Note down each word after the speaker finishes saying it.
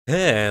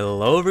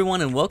Hello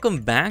everyone and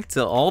welcome back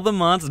to All the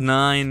Mods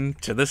 9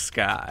 to the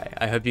Sky.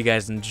 I hope you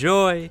guys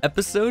enjoy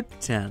episode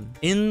 10.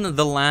 In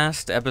the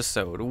last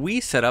episode,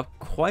 we set up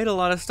quite a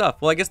lot of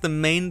stuff. Well, I guess the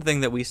main thing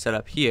that we set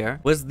up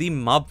here was the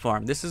mob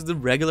farm. This is the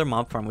regular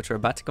mob farm, which we're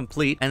about to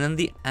complete, and then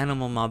the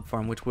animal mob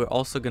farm, which we're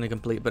also going to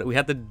complete, but we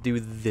had to do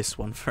this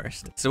one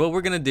first. So what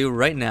we're going to do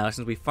right now,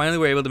 since we finally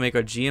were able to make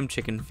our GM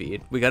chicken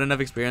feed, we got enough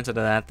experience out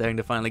of that thing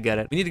to finally get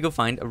it. We need to go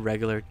find a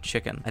regular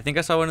chicken. I think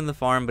I saw one in the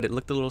farm, but it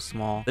looked a little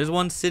small. There's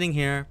one sitting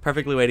here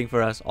perfectly waiting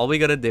for us. All we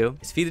gotta do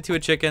is feed it to a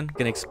chicken,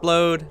 gonna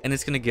explode, and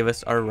it's gonna give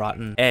us our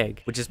rotten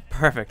egg, which is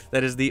perfect.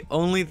 That is the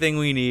only thing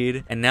we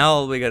need, and now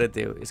all we gotta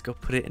do is go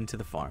put it into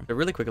the farm. So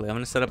really quickly, I'm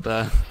gonna set up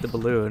the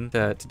balloon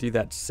to do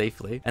that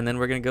safely, and then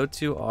we're gonna go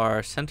to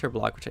our center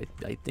block, which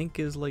I think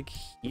is like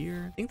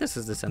here. I think this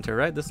is the center,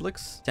 right? This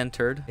looks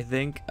centered, I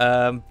think.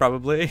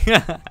 Probably.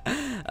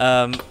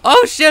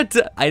 Oh shit!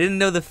 I didn't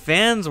know the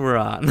fans were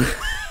on.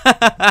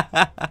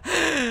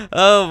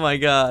 Oh my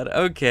god.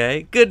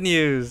 Okay, good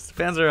news.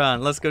 Fans are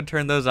on. Let's go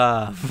turn those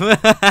off.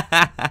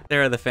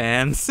 There are the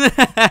fans.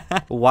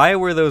 Why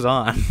were those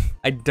on?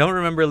 I don't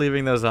remember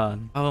leaving those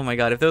on. Oh my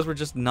god, if those were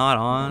just not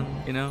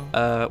on, you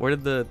know? Where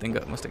did the thing go?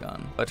 It must have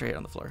gone. Oh, it's right here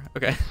on the floor.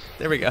 Okay,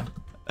 there we go.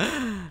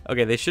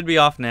 Okay, they should be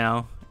off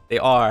now. They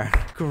are.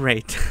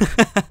 Great.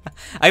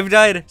 I've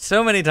died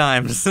so many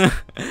times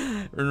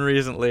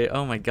recently.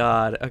 Oh my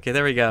god. Okay,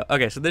 there we go.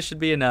 Okay, so this should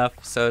be enough.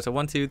 So it's a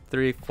 1, 2,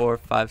 3, 4,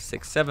 5,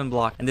 6, 7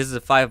 block. And this is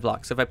a 5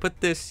 block. So if I put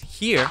this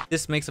here,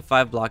 this makes a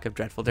 5 block of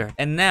dreadful dirt.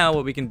 And now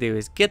what we can do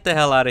is get the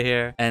hell out of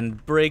here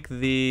and break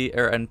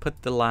and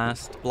put the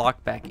last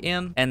block back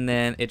in. And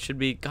then it should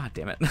be, god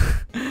damn it.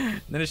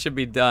 Then it should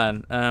be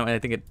done. And I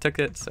think it took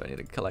it, so I need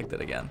to collect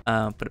it again.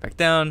 Put it back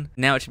down.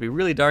 Now it should be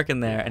really dark in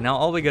there. And now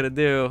all we gotta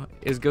do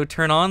is go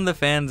turn on the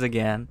fans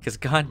again. Because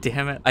god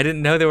damn it, I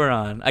didn't know they were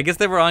on. I guess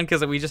they were on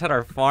because we just had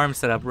our farm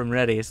set up and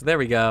ready. So there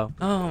we go.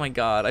 Oh my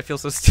god, I feel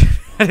so stupid.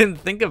 I didn't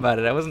think about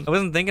it. I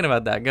wasn't thinking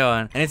about that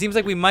going. And it seems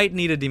like we might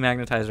need a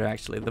demagnetizer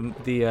actually.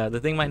 The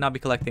thing might not be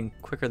collecting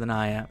quicker than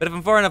I am. But if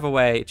I'm far enough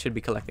away, it should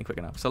be collecting quick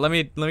enough. So let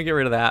me get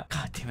rid of that.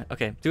 God damn it.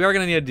 Okay. So we are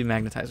gonna need a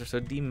demagnetizer.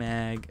 So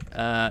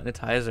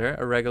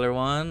demagnetizer, a regular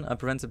one,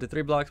 prevents up to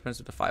 3 blocks,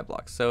 prevents up to 5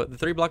 blocks. So the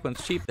 3 block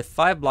one's cheap. The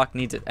 5 block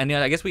needs it. And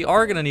yeah, I guess we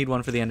are gonna need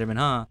one for the Enderman,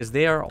 huh? Because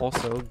they are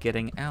also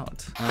getting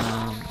out.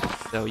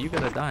 So you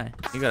gotta die.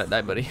 You gotta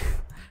die, buddy.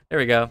 There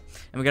we go.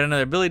 And we got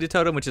another ability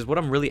totem, which is what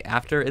I'm really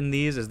after in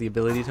these, is the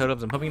ability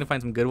totems. I'm hoping to find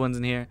some good ones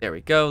in here. There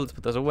we go. Let's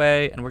put those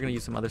away. And we're going to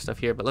use some other stuff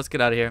here. But let's get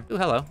out of here. Ooh,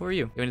 hello. Who are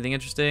you? You have anything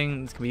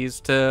interesting? This can be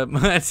used to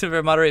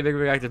moderate big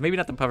reactors. Maybe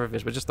not the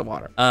pufferfish, but just the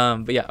water.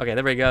 But yeah, okay,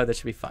 there we go. That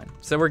should be fine.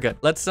 So we're good.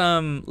 Let's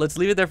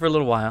leave it there for a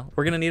little while.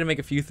 We're going to need to make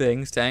a few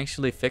things to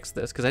actually fix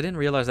this, because I didn't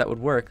realize that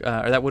would work,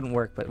 or that wouldn't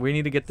work. But we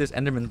need to get this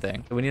Enderman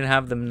thing. So we need to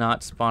have them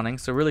not spawning.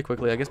 So really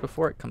quickly, I guess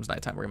before it comes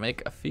nighttime, we're going to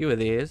make a few of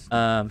these.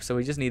 So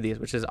we just need these,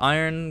 which is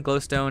iron,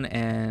 glowstone,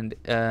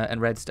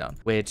 and redstone,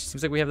 which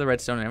seems like we have the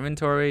redstone in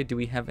inventory. Do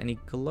we have any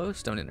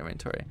glowstone in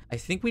inventory? I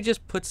think we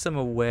just put some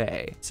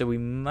away, so we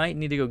might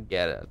need to go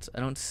get it. I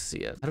don't see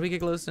it. How do we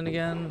get glowstone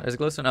again? There's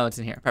glowstone. Oh, it's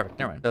in here. Perfect.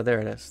 Never mind. So there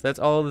it is. That's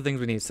all the things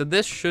we need. So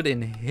this should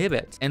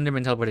inhibit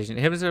Enderman teleportation.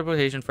 Inhibits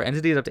teleportation for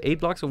entities up to 8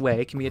 blocks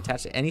away. Can be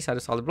attached to any side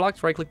of solid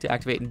blocks. Right click to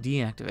activate and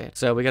deactivate.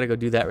 So we got to go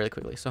do that really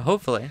quickly. So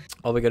hopefully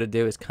all we got to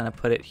do is kind of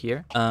put it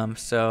here.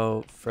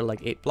 So for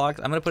like 8 blocks,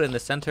 I'm gonna put it in the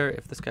center.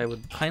 If this guy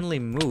would kindly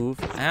move.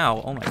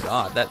 Ow. Oh my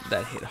god.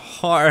 That hit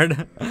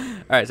hard. All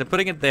right, so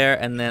putting it there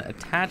and then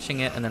attaching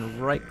it and then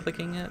right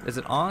clicking it. Is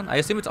it on? I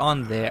assume it's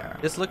on there.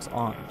 This looks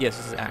on. Yes,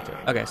 this is active.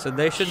 Okay, so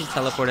they shouldn't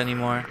teleport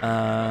anymore.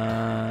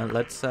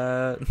 Let's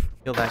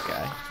kill that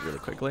guy really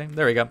quickly.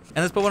 There we go. And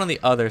let's put one on the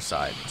other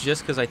side,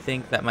 just because I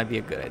think that might be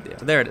a good idea.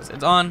 So there it is.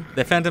 It's on.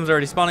 The phantom's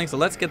already spawning, so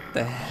let's get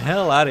the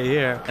hell out of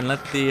here and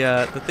let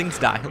the things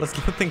die. Let's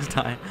let things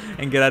die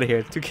and get out of here.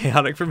 It's too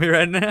chaotic for me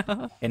right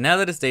now. And now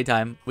that it's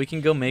daytime, we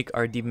can go make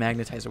our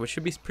demagnetizer, which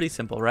should be pretty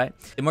simple, right?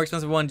 The more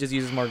expensive one just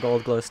uses more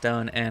gold,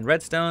 glowstone, and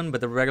redstone,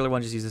 but the regular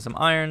one just uses some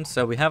iron.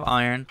 So we have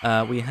iron,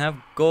 we have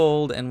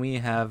gold, and we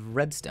have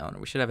redstone.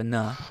 We should have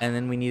enough. And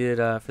then we needed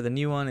for the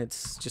new one,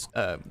 it's just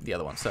the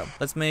other one. So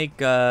let's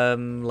make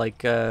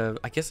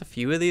I guess a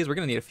few of these. We're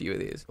gonna need a few of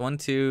these. 1,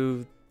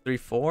 2, 3,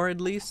 4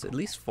 at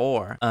least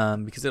 4,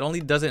 because it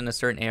only does it in a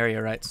certain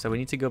area, right? So we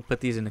need to go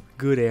put these in a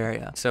good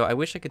area. So I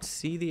wish I could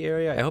see the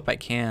area. I hope I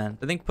can.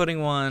 I think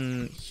putting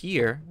one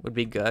here would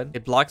be good.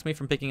 It blocks me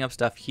from picking up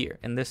stuff here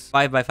in this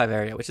 5x5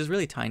 area, which is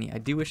really tiny. I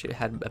do wish it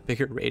had a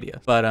bigger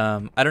radius, but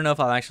I don't know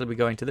if I'll actually be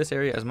going to this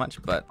area as much,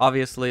 but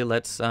obviously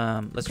let's try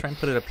and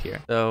put it up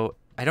here. So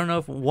I don't know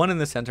if one in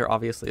the center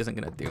obviously isn't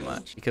going to do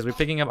much because we're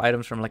picking up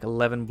items from like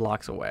 11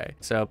 blocks away.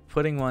 So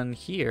putting one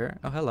here,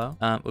 oh hello,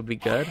 would be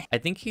good. I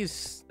think he's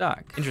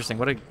stuck. Interesting.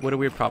 What a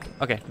weird problem.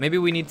 Okay, maybe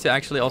we need to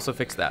actually also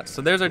fix that.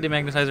 So there's our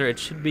demagnetizer. It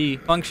should be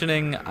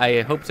functioning.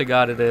 I hope to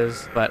God it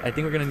is, but I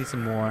think we're going to need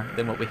some more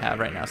than what we have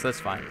right now. So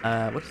that's fine.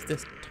 What is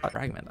this?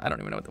 Fragment. I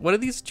don't even know what are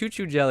these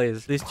choo-choo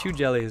jellies? These chew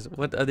jellies.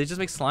 What they just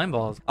make slime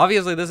balls.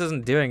 Obviously this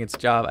isn't doing its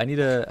job. I need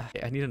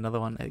another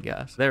one, I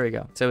guess. There we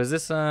go. So is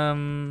this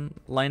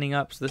lining up?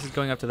 crap. So this is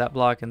going up to that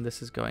block, and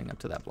this is going up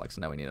to that block.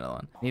 So now we need another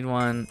one. Need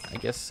one, I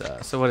guess.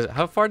 So what is it?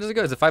 How far does it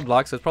go? Is it 5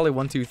 blocks? So it's probably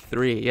 1, 2,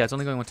 3. Yeah, it's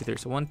only going 1, 2, 3.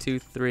 So 1, 2,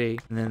 3,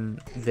 and then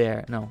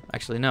there. No,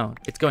 actually, no.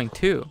 It's going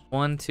 2.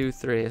 1, 2,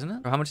 3, isn't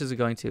it? Or how much is it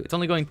going to? It's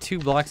only going 2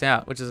 blocks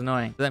out, which is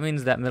annoying. So that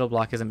means that middle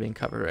block isn't being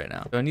covered right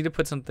now. So I need to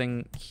put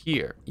something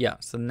here. Yeah,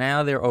 so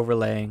now they're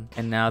overlaying,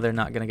 and now they're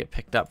not going to get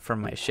picked up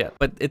from my shit.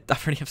 But I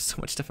already have so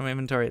much stuff in my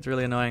inventory. It's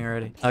really annoying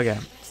already. Okay,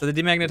 so the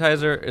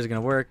demagnetizer is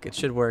going to work. It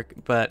should work,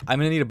 but I'm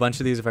going to need a bunch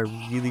of these if I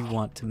really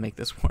want to make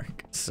this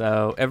work.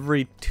 So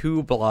every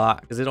 2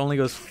 blocks, because it only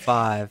goes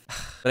 5.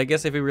 But I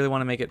guess if we really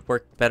want to make it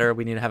work better,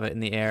 we need to have it in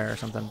the air or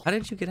something. How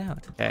did you get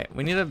out? Okay,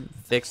 we need to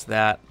fix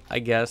that, I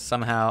guess,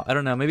 somehow. I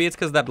don't know. Maybe it's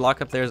because that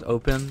block up there is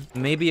open.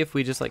 Maybe if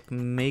we just like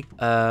make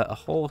a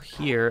hole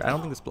here. I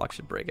don't think this block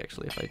should break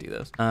actually if I do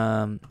this.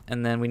 And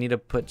then we need to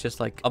put just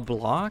like a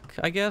block,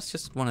 I guess,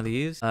 just one of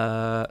these.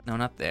 No,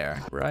 not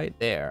there, right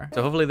there.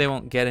 So hopefully they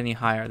won't get any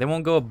higher. They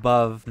won't go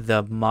above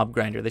the mob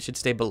grinder. They should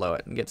stay below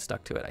it and get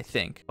stuck to it, I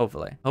think.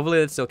 Hopefully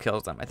it still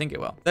kills them. I think it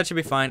will. That should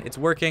be fine. It's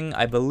working,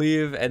 I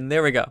believe, and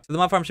there we go. So the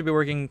mob farm should be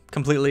working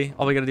completely.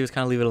 All we gotta do is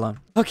kind of leave it alone.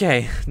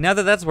 Okay, now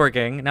that that's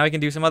working, now we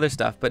can do some other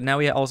stuff, but now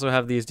we also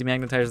have these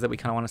demagnetizers that we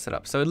kind of want to set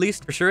up. So at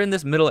least for sure in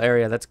this middle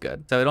area, that's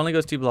good. So it only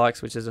goes 2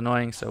 blocks, which is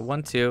annoying. So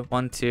 1, 2,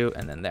 1, 2,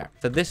 and then there.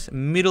 So this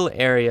middle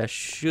area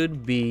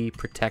should be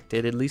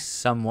protected, at least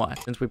somewhat,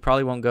 since we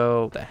probably won't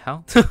go, the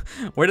hell?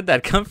 Where did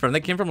that come from?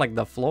 That came from like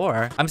the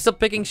floor. I'm still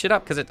picking shit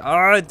up because it's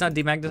not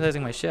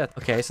demagnetizing my shit.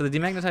 Okay, so the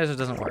demagnetizer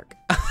doesn't work.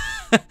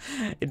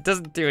 It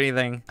doesn't do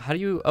anything. How do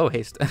you, oh,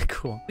 haste.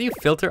 Cool. How do you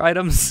filter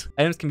items?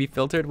 Items can be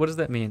filtered. What does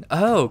that mean?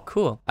 Oh,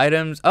 cool.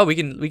 Items. Oh, we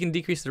can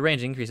decrease the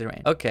range, increase the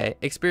range. Okay.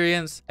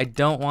 Experience. I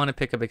don't want to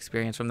pick up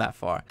experience from that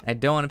far. I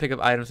don't want to pick up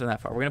items from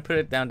that far. We're going to put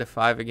it down to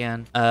 5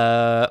 again.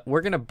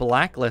 We're going to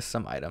blacklist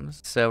some items.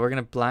 So we're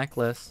going to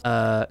blacklist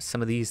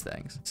some of these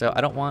things. So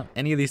I don't want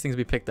any of these things to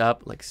be picked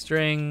up, like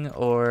string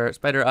or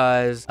spider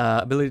eyes.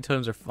 Ability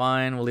totems are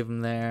fine. We'll leave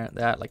them there,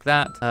 like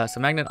that. So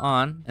magnet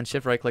on, and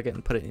shift right click it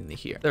and put it in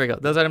here. There we go.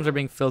 Those items are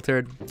being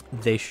filtered.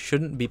 They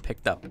shouldn't be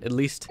picked up. At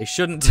least they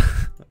shouldn't.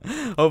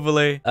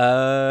 Hopefully.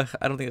 I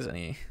don't think there's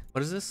any.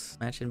 What is this?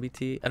 Match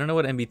NBT? I don't know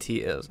what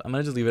NBT is. I'm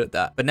gonna just leave it at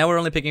that. But now we're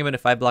only picking up in a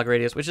 5 block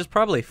radius, which is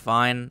probably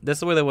fine. This is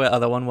the way the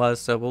other one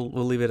was, so we'll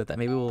leave it at that.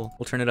 Maybe we'll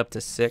turn it up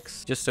to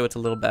 6, just so it's a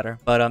little better.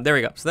 But there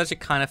we go. So that should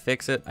kind of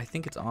fix it. I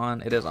think it's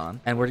on. It is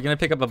on. And we're gonna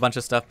pick up a bunch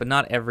of stuff, but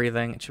not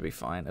everything. It should be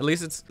fine. At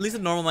least the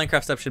normal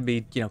Minecraft stuff should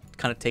be, you know,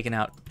 kind of taken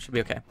out. Should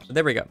be okay. But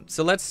there we go.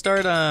 So let's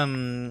start.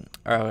 Oh,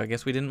 I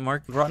guess we didn't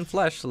mark rotten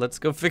flesh. So let's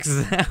go fix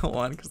that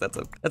one, because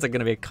that's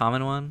gonna be a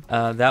common one.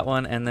 That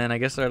one, and then I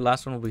guess our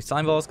last one will be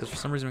slime balls, because for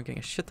some reason we're getting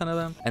a shit ton of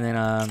them. And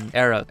then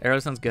arrows.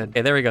 Arrows sounds good.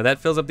 Okay, there we go. That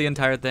fills up the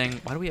entire thing.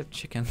 Why do we have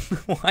chicken?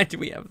 Why do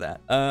we have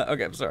that?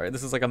 Okay, I'm sorry.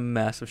 This is like a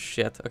mess of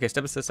shit. Okay,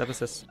 step assist, step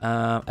assist.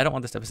 I don't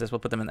want the step assist. We'll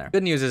put them in there.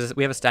 Good news is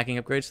we have a stacking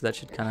upgrade, so that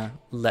should kind of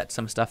let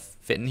some stuff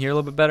fit in here a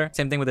little bit better.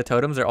 Same thing with the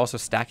totems. They're also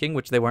stacking,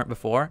 which they weren't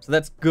before. So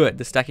that's good.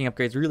 The stacking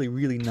upgrade is really,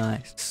 really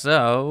nice.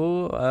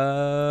 So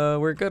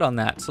we're good on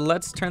that. So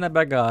let's turn that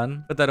back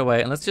on, put that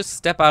away, and let's just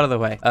step out of the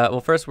way. Well,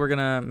 first we're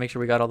gonna make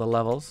sure we got all the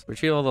levels,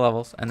 retrieve all the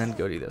levels, and then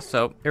go do this.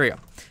 So here we go.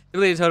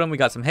 Ability totem, we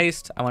got some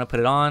haste. I want to put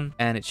it on,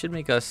 and it should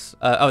make us.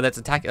 Oh, that's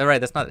attack. All right,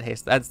 that's not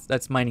haste.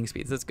 That's mining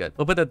speeds. That's good.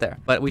 We'll put that there.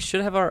 But we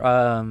should have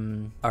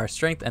our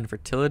strength and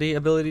fertility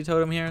ability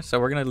totem here. So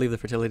we're gonna leave the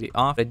fertility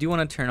off. I do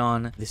want to turn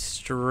on the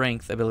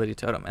strength ability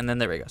totem, and then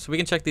there we go. So we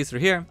can check these through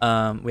here.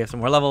 We have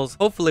some more levels.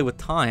 Hopefully, with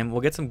time, we'll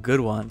get some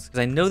good ones, because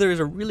I know there is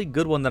a really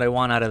good one that I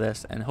want out of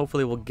this, and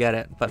hopefully we'll get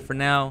it. But for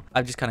now,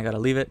 I've just kind of got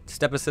to leave it.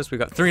 Step assist. We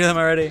got 3 of them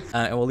already,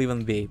 and we'll leave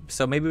them be.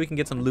 So maybe we can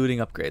get some looting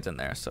upgrades in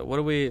there. So what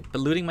do we?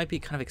 But looting might be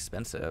kind of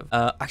expensive.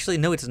 Actually,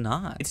 no, it's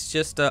not. It's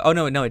just, oh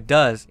no, it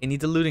does. It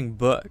needs a looting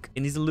book.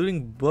 It needs a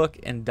looting book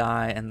and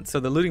die. And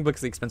so the looting book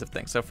is the expensive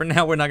thing. So for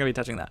now, we're not gonna be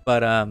touching that.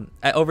 But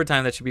over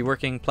time, that should be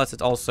working. Plus,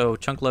 it's also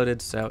chunk loaded,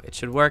 so it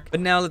should work. But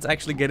now let's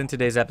actually get into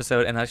today's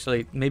episode and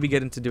actually maybe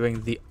get into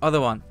doing the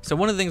other one. So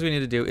one of the things we need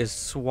to do is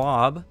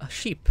swab a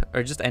sheep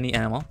or just any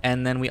animal.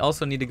 And then we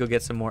also need to go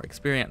get some more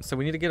experience. So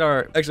we need to get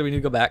we need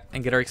to go back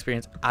and get our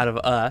experience out of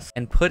us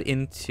and put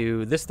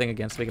into this thing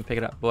again so we can pick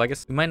it up. Well, I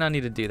guess we might not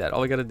need to do that.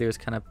 All we got to do is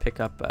kind of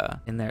pick up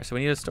in there. So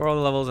we need to store all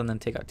the levels and then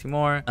take out 2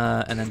 more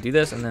and then do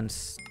this and then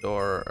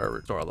store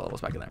all the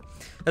levels back in there.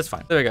 That's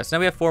fine. There we go. So now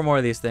we have 4 more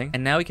of these things,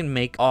 and now we can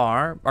make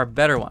our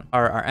better one,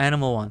 our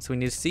animal one. So we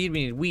need seed,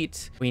 we need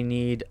wheat, we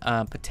need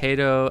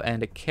potato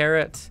and a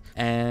carrot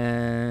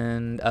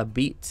and a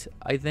beet,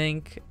 I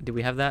think. Do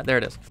we have that? There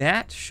it is.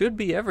 That should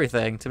be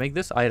everything to make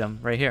this item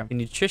right here. A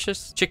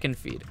nutritious chicken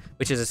feed,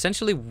 which is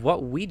essentially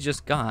what we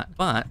just got,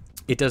 but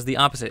it does the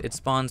opposite. It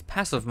spawns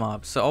passive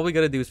mobs. So all we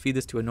gotta do is feed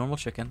this to a normal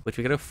chicken, which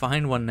we gotta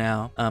find one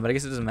now. But I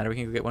guess it doesn't matter. We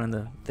can go get one in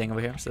the thing over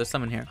here. So there's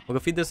some in here. We'll go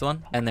feed this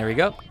one. And there we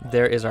go.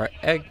 There is our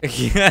egg.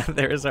 Yeah,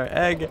 there is our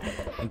egg.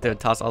 And to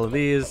toss all of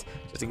these,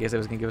 just in case it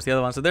was gonna give us the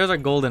other one. So there's our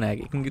golden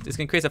egg. It's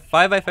gonna create a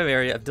 5x5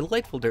 area of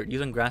delightful dirt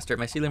using grass dirt,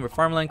 mycelium, or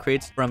farmland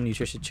creates from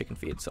nutritious chicken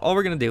feed. So all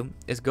we're gonna do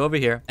is go over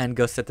here and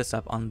go set this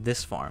up on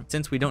this farm.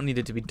 Since we don't need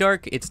it to be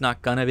dark, it's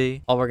not gonna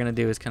be. All we're gonna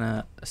do is kind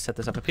of set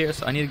this up here.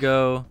 So I need to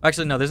go,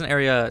 actually no, there's an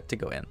area to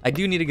go in. I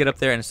do need to get up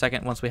there in a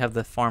second once we have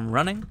the farm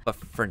running, but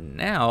for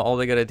now, all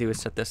we gotta do is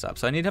set this up.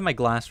 So I need to have my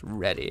glass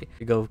ready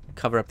to go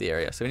cover up the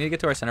area. So we need to get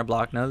to our center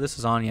block. None of this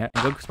is on yet.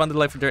 And go spawn the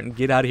delightful dirt and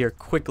get out of here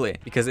quickly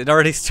because it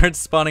already starts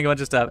spawning a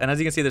bunch of stuff. And as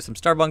you can see, there's some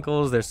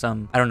starbunkles, there's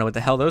some, I don't know what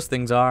the hell those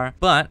things are,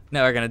 but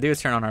now what we're gonna do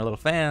is turn on our little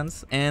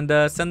fans and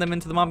send them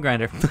into the mob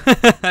grinder.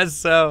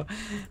 So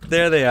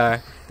there they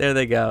are. There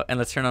they go. And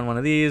let's turn on one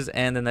of these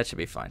and then that should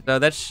be fine. So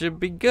that should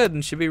be good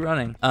and should be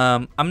running.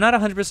 I'm not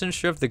 100%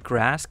 sure if the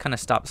grass kind of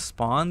stops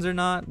spawns or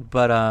not,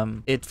 but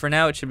for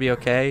now it should be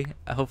okay.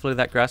 Hopefully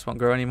that grass won't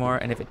grow anymore,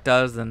 and if it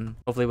does, then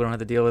hopefully we don't have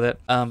to deal with it.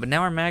 But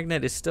now our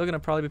magnet is still gonna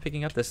probably be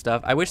picking up this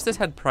stuff. I wish this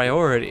had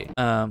priority,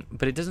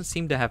 but it doesn't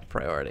seem to have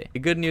priority. The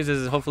good news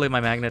is hopefully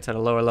my magnet's at a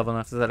lower level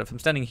enough so that if I'm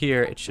standing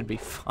here, it should be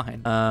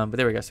fine. But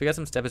there we go. So we got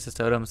some step assist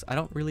totems. I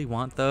don't really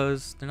want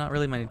those. They're not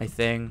really my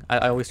thing.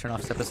 I always turn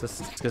off step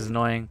assist because it's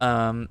annoying.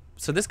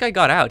 So this guy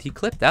got out. He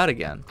clipped out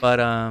again, but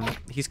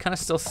he's kind of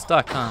still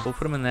stuck, huh? We'll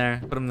put him in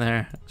there. Put him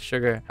there.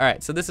 Sugar. All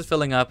right, so this is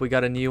filling up. We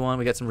got a new one.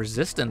 We got some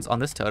resistance on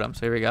this totem.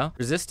 So here we go.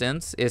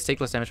 Resistance is take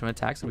less damage from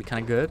attacks. So we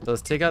kind of good. So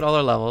let's take out all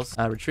our levels,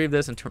 retrieve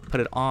this and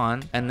put it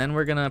on, and then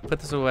we're gonna put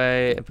this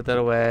away and put that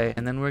away,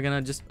 and then we're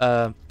gonna just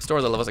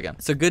store the levels again.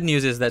 So good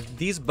news is that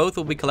these both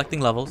will be collecting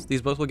levels.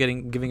 These both will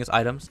giving us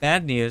items.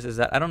 Bad news is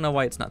that I don't know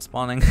why it's not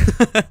spawning.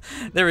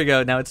 There we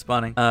go. Now it's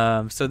spawning.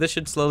 So this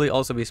should slowly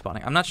also be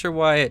spawning. I'm not sure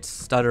why it's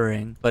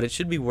stuttering, but it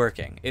should be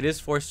working. It is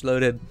force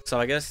loaded, so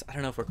I guess I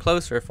don't know if we're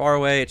close or far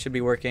away. It should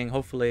be working.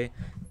 Hopefully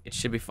it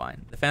should be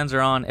fine. The fans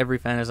are on, every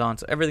fan is on,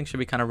 so everything should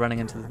be kind of running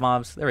into the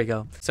mobs. There we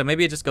go. So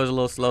maybe it just goes a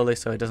little slowly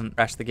so it doesn't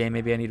crash the game.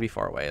 Maybe I need to be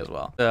far away as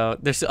well. So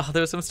there's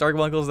some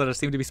starbunkles that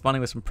seem to be spawning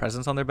with some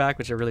presents on their back,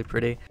 which are really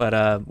pretty,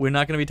 but we're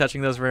not going to be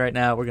touching those right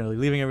now. We're going to be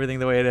leaving everything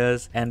the way it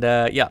is, and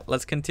yeah,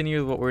 let's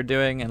continue what we're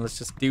doing and let's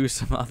just do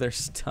some other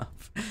stuff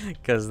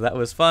because that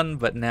was fun,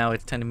 but now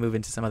it's time to move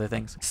into some other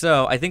things.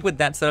 So I think with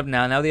that set up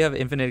now they have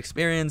infinite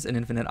experience and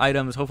infinite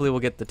items. Hopefully we'll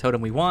get the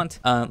totem we want.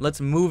 Let's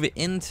move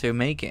into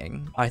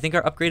making, I think,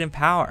 our upgrade in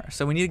power.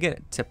 So we need to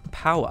get to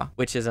power,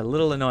 which is a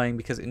little annoying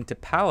because into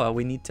power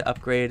we need to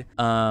upgrade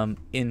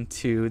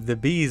into the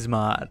bees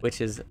mod,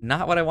 which is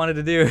not what I wanted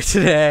to do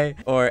today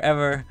or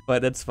ever,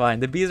 but that's fine.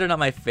 The bees are not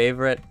my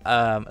favorite,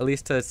 at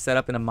least to set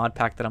up in a mod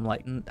pack that I'm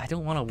like, I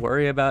don't want to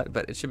worry about,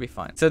 but it should be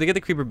fine. So to get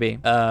the creeper bee,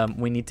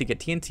 we need to get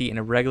TNT in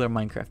a regular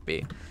Minecraft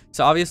bee.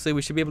 So obviously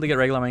we should be able to get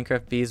regular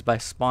Minecraft bees by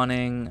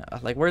spawning,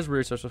 like, where's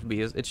resource of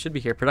bees? It should be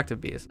here, productive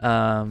bees.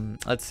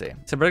 Let's see.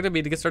 So productive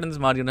bee, to get started in this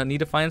mod, you'll need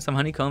to find some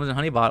honeycombs and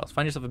honey bottles.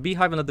 Find yourself a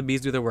beehive and let the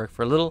bees do their work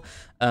for a little,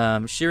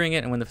 shearing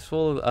it, and when the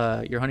full,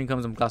 your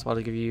honeycombs and glass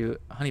bottles give you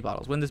honey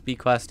bottles. Win this bee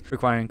quest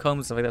requiring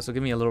combs, stuff like that, so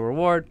give me a little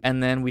reward,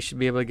 and then we should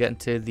be able to get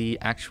into the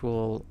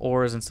actual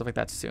ores and stuff like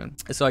that soon.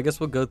 So I guess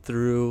we'll go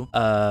through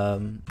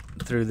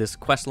this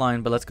quest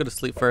line, but let's go to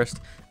sleep first.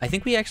 I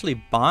think we actually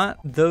bought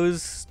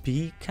those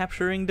bee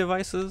capturing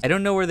devices. I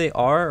don't know where they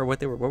are or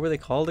what were they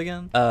called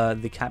again?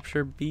 The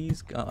capture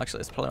bees. Oh, actually,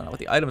 that's probably not what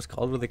the item's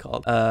called. What are they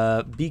called?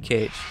 Bee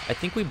cage. I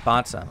think we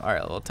bought some. All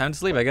right, well, time to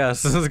sleep, I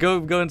guess. Let's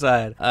go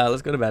inside.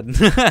 Let's go to bed.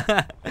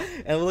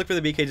 And we'll look for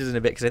the bee cages in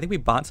a bit because I think we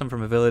bought some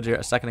from a villager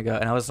a second ago,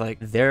 and I was like,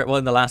 well,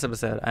 in the last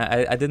episode,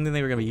 I didn't think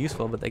they were gonna be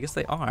useful, but I guess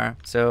they are.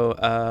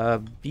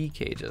 So bee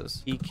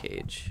cages. Bee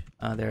cage.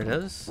 There it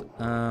is.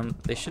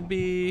 They should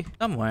be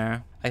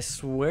somewhere. I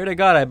swear to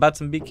God, I bought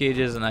some bee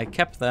cages and I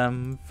kept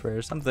them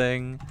for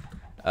something.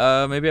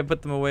 Maybe I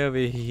put them away over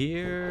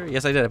here.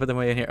 Yes, I did. I put them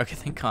away in here. Okay,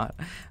 thank God.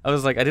 I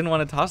was like, I didn't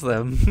want to toss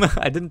them.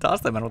 I didn't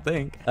toss them, I don't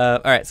think.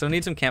 All right, so we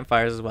need some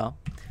campfires as well.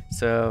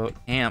 So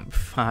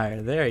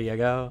campfire, there you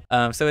go.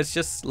 So it's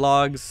just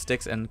logs,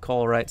 sticks, and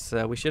coal, right?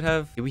 So we should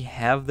have, do we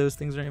have those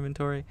things in our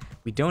inventory?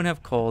 We don't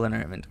have coal in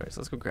our inventory,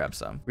 so let's go grab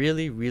some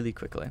really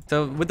quickly.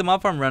 So with the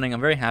mob farm running, I'm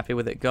very happy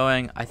with it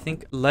going. I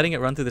think letting it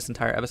run through this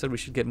entire episode, we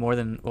should get more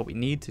than what we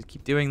need to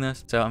keep doing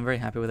this. So I'm very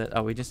happy with it.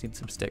 Oh, we just need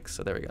some sticks.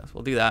 So there we go. So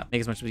we'll do that. Make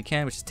as much as we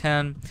can, which is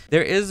 10.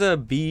 There is a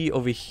bee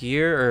over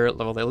here, or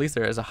well, at least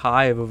there is a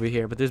hive over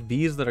here, but there's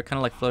bees that are kind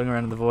of like floating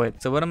around in the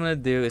void. So what I'm gonna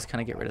do is kind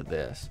of get rid of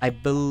this. I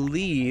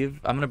believe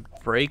I'm gonna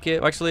break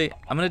it. Well, actually,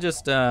 I'm gonna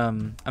just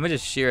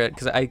shear it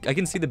because I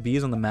can see the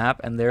bees on the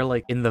map and they're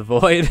like in the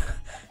void.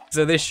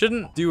 So they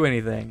shouldn't do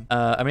anything.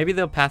 Or maybe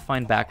they'll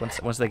pathfind back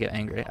once they get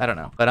angry. I don't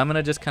know. But I'm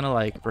gonna just kind of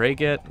like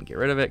break it and get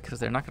rid of it because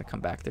they're not gonna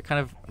come back. They're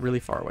kind of really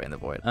far away in the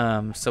void.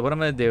 So what I'm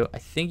gonna do, I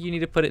think you need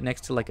to put it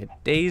next to like a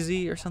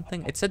daisy or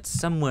something. It said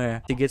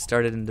somewhere to get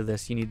started into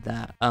this, you need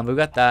that. We've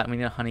got that. We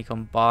need a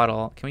honeycomb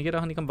bottle. Can we get a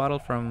honeycomb bottle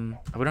from,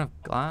 oh, we don't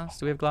have glass?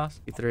 Do we have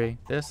glass? 3.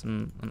 This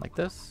and like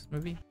this,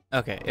 maybe?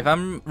 Okay, if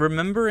I'm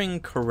remembering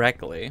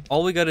correctly,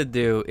 all we gotta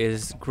do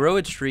is grow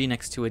a tree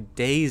next to a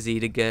daisy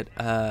to get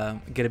a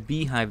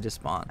beehive to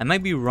spawn. I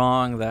might be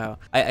wrong though.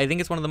 I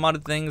think it's one of the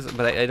modded things,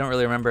 but I don't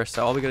really remember.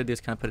 So all we gotta do is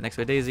kind of put it next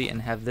to a daisy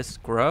and have this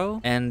grow,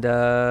 and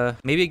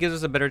maybe it gives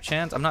us a better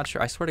chance. I'm not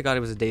sure. I swear to God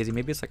it was a daisy.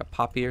 Maybe it's like a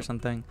poppy or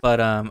something.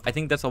 But I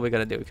think that's all we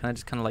gotta do. We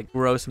just kind of like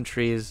grow some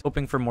trees,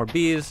 hoping for more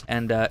bees,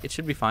 and it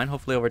should be fine.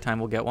 Hopefully over time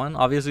we'll get one.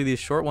 Obviously these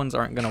short ones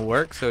aren't gonna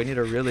work, so we need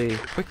to really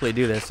quickly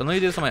do this. So let me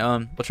do this on my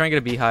own. We'll try and get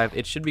a beehive.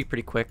 It should be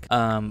pretty quick,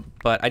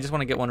 but I just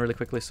want to get one really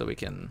quickly so we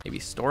can maybe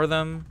store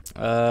them.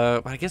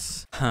 But I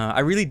guess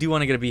I really do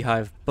want to get a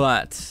beehive,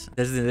 but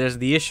there's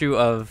the issue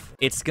of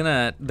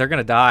they're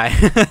gonna die.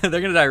 They're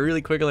gonna die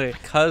really quickly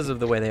because of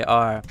the way they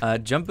are.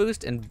 Jump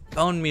boost and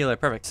bone mealer,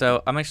 perfect.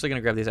 So I'm actually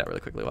gonna grab these out really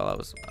quickly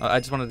while I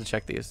just wanted to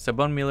check these. So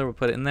bone mealer, we'll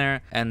put it in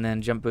there, and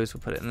then jump boost,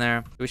 we'll put it in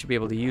there. We should be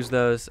able to use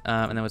those,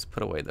 and then let's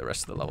put away the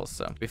rest of the levels.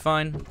 So be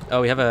fine. Oh,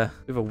 we have a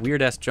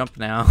weird ass jump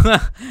now.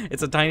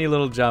 It's a tiny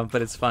little jump,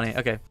 but it's funny.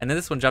 Okay, and then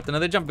this one dropped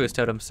another jump boost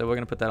totem, so we're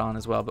gonna put that on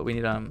as well, but we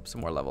need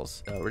some more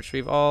levels. So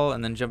retrieve all,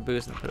 and then jump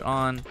boost, and put it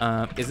on.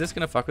 Is this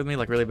gonna fuck with me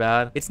like really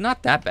bad? It's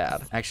not that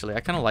bad, actually. I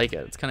kind of like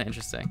it. It's kind of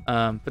interesting.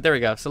 But there we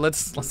go. So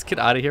let's get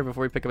out of here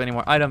before we pick up any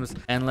more items,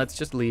 and let's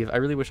just leave. I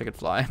really wish I could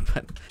fly,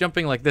 but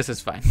jumping like this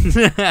is fine.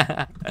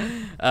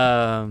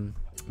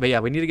 But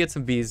yeah, we need to get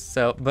some bees.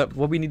 But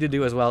what we need to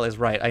do as well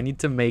is, I need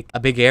to make a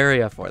big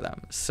area for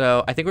them.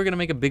 So I think we're going to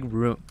make a big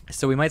room.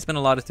 So we might spend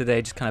a lot of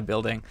today just kind of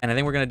building. And I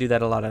think we're going to do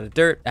that a lot out of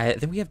dirt. I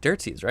think we have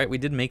dirt seeds, right? We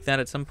did make that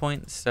at some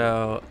point.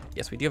 So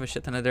yes, we do have a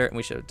shit ton of dirt, and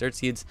we should have dirt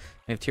seeds.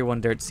 We have tier 1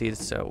 dirt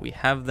seeds. So we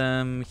have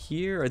them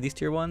here. Are these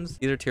tier 1s?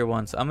 These are tier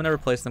 1s. So I'm going to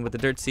replace them with the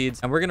dirt seeds.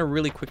 And we're going to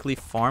really quickly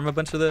farm a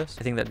bunch of this.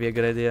 I think that'd be a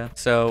good idea.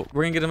 So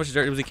we're going to get as much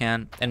dirt as we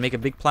can and make a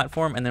big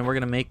platform. And then we're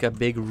going to make a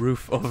big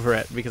roof over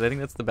it, because I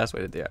think that's the best way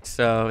to do it.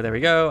 So there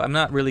we go. I'm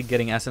not really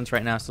getting essence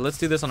right now, so let's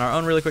do this on our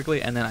own really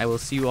quickly, and then I will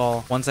see you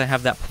all once I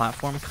have that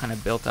platform kind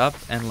of built up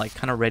and like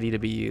kind of ready to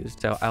be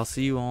used. So I'll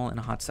see you all in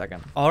a hot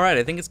second. All right,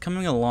 I think it's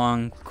coming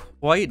along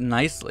quite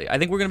nicely. I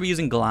think we're going to be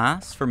using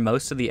glass for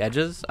most of the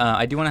edges.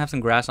 I do want to have some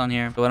grass on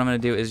here, but what I'm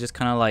going to do is just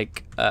kind of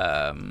like,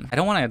 I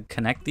don't want to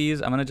connect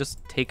these. I'm going to just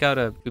take out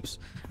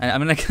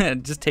I'm going to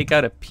just take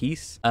out a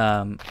piece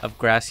of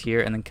grass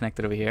here and then connect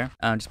it over here.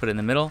 Just put it in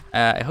the middle.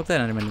 I hope that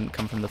enderman didn't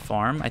come from the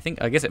farm. I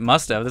guess it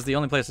must have. This is the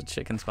only place that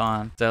shit can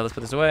spawn. So let's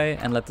put this away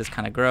and let this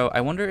kind of grow.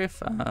 I wonder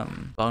if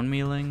bone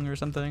mealing or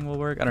something will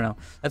work. I don't know.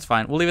 That's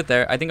fine. We'll leave it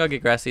there. I think I'll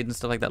get grass seeds and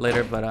stuff like that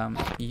later,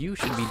 but you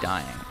should be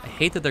dying. I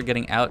hate that they're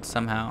getting out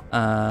somehow.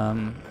 I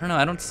don't know.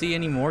 I don't see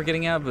any more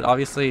getting out, but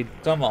obviously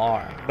some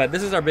are. But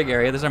this is our big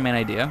area. This is our main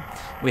idea.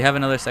 We have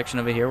another section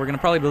over here. We're going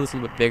to probably build this a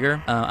little bit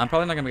bigger. I'm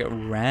probably not going to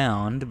get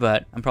round,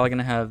 but I'm probably going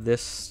to have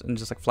this and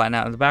just like flatten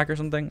out in the back or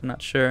something. I'm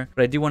not sure.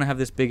 But I do want to have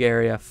this big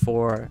area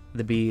for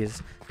the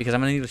bees, because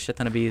I'm going to need a shit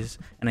ton of bees,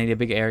 and I need a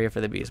big area for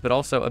the bees, but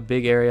also a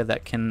big area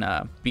that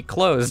can be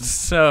closed.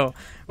 So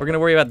we're going to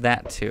worry about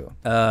that too.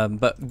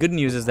 But good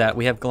news is that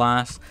we have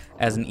glass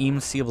as an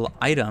seeable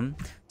item.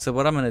 So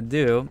what I'm going to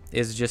do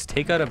is just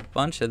take out a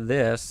bunch of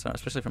this,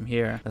 especially from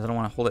here, because I don't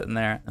want to hold it in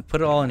there, and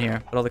put it all in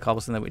here, put all the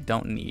cobblestone that we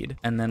don't need.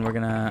 And then we're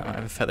going to, I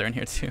have a feather in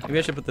here too. Maybe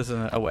I should put this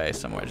away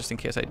somewhere, just in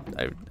case I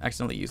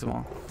accidentally use them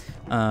all.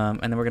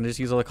 And then we're going to just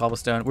use all the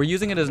cobblestone. We're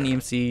using it as an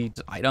EMC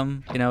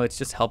item, you know, it's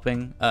just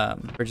helping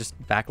for just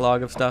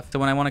backlog of stuff. So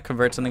when I want to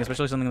convert something,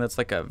 especially something that's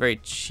like a very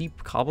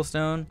cheap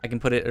cobblestone, I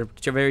can put it,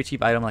 a very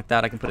cheap item like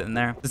that, I can put it in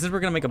there. Since we're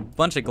going to make a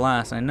bunch of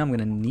glass, and I know I'm going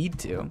to need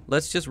to,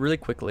 let's just really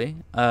quickly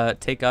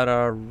take out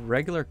our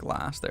regular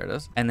glass, there it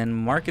is, and then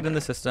mark it in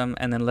the system,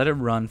 and then let it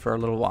run for a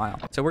little while.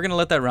 So we're gonna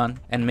let that run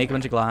and make a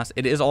bunch of glass.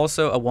 It is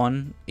also a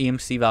 1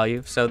 EMC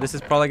value, so this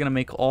is probably gonna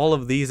make all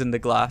of these into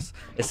glass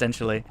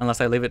essentially,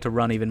 unless I leave it to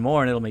run even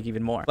more and it'll make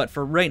even more. But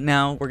for right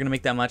now, we're gonna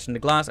make that much into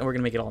glass, and we're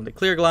gonna make it all into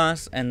clear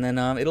glass, and then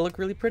it'll look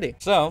really pretty.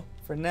 So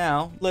for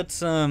now,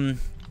 let's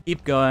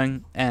keep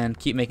going and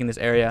keep making this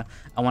area.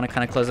 I want to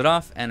kind of close it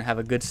off and have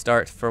a good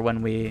start for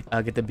when we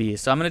get the bees.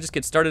 So I'm going to just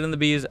get started in the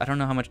bees. I don't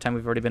know how much time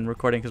we've already been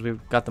recording because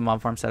we've got the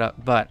mob farm set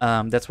up, but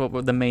that's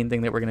what the main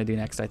thing that we're going to do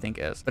next, I think,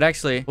 is. But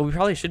actually, what we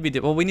probably should be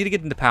doing, well, we need to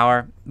get into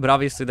power, but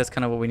obviously that's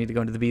kind of what we need to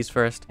go into the bees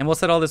first. And we'll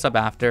set all this up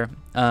after,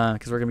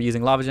 because we're going to be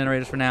using lava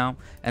generators for now,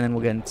 and then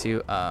we'll get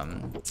into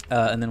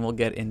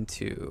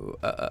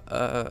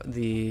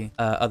the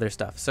other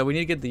stuff. So we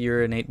need to get the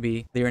uranite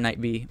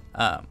bee,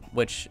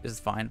 which is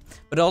fine.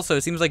 But also,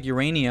 it seems like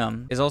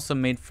uranium is also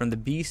made from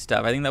the bee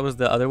stuff. I think that was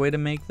the other way to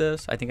make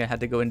this. I think I had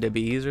to go into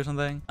bees or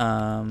something.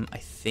 I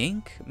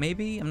think,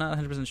 maybe? I'm not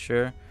 100%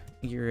 sure.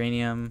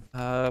 Uranium,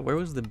 where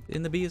was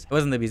in the bees? It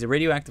wasn't the bees, the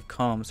radioactive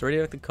combs. So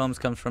radioactive combs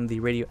comes from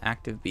the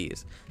radioactive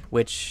bees,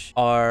 which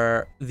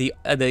are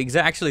they're the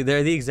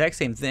exact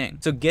same thing.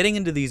 So getting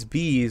into these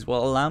bees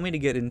will allow me to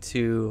get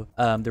into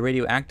the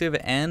radioactive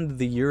and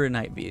the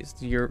uranite bees.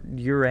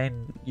 Uranite.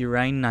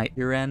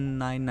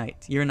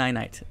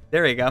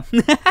 There we go.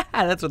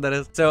 That's what that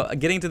is. So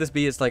getting to this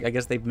bee is like, I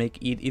guess they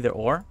eat either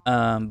or,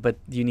 but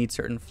you need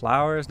certain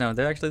flowers. No,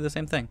 they're actually the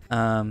same thing.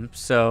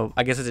 So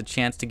I guess it's a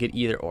chance to get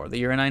either or. The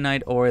uranite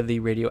uraninite or the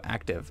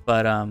radioactive.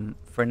 But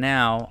for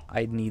now,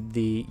 I need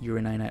the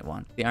uraninite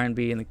one. The iron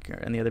B and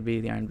the other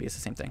B, the iron B is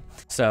the same thing.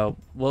 So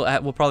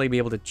we'll probably be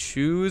able to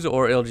choose,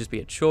 or it'll just be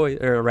a choice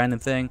or a random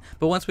thing.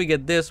 But once we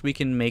get this, we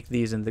can make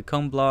these into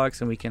cone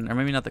blocks, and we can, or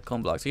maybe not the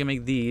cone blocks. We can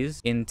make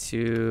these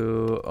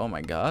into, oh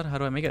my god, how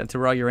do I make it? Into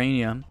raw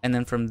uranium. And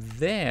then from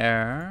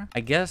there, I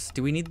guess,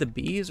 do we need the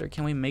Bs, or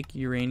can we make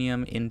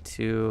uranium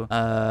into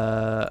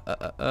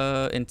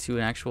an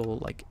actual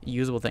like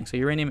usable thing? So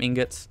uranium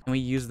ingots, can we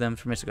use them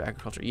for mystical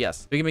agriculture?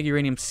 Yes. We can make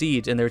uranium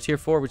seeds, and they're tier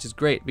 4, which is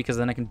great because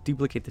then I can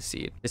duplicate the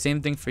seed. The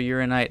same thing for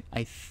uranite.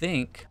 I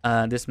think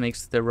this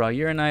makes the raw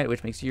uranite,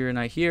 which makes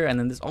uranite here, and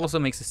then this also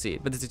makes a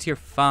seed, but it's a tier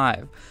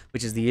 5,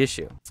 which is the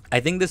issue. I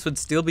think this would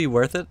still be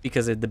worth it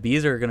because the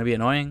bees are going to be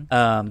annoying,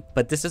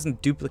 but this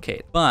doesn't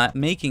duplicate. But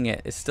making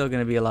it is still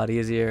going to be a lot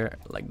easier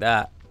like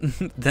that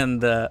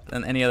than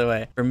any other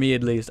way, for me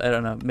at least. I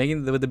don't know,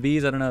 making with the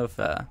bees, I don't know if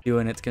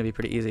doing it's gonna be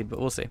pretty easy, but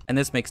we'll see. And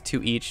this makes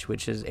 2 each,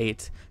 which is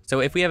 8. So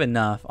if we have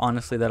enough,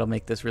 honestly, that'll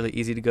make this really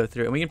easy to go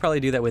through, and we can probably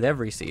do that with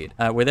every seed,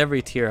 with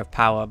every tier of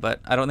power. But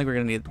I don't think we're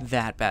gonna need it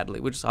that badly.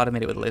 We'll just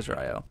automate it with laser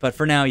IO. But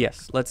for now,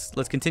 yes, let's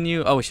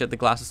continue. Oh shit, the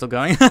glass is still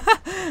going.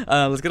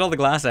 Let's get all the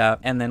glass out,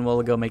 and then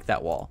we'll go make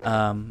that wall.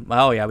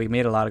 Oh yeah, we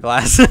made a lot of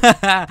glass.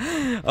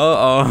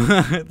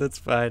 That's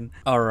fine.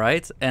 All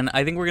right, and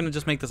I think we're gonna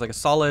just make this like a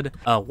solid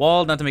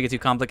wall, not to make it too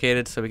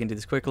complicated, so we can do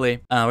this quickly.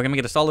 We're gonna make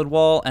it a solid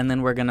wall, and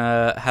then we're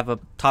gonna have a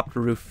topped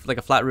roof, like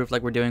a flat roof,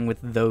 like we're doing with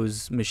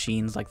those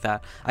machines like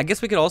that. I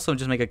guess we could also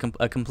just make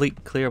a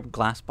complete clear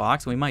glass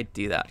box, and we might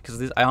do that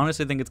because I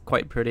honestly think it's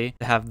quite pretty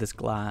to have this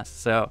glass.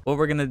 So what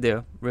we're gonna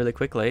do really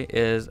quickly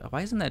is,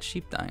 why isn't that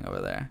sheep dying over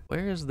there?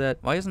 Where is that?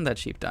 Why isn't that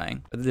sheep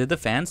dying? Did the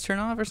fans turn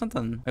off or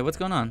something? Wait, what's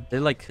going on?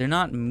 They're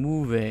not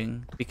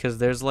moving because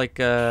there's like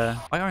why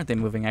aren't they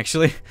moving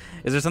actually?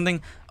 Is there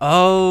something?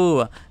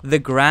 Oh, the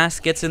grass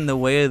gets in the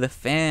way of the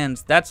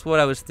fans. That's what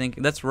I was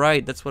thinking. That's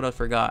right. That's what I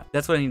forgot.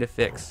 That's what I need to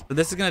fix. So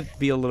this is gonna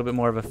be a little bit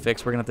more of a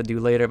fix we're gonna have to do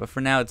later, but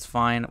for now it's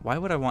fine. Why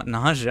would I want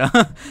nausea?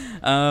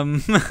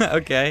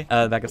 Okay.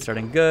 Back up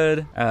starting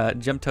good.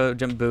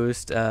 Jump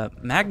boost.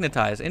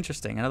 Magnetize.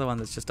 Interesting. Another one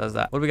that just does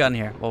that. What do we got in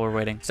here while we're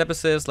waiting? Step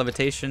assist,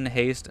 levitation,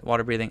 haste,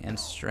 water breathing, and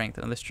strength.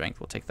 Another strength.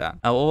 We'll take that.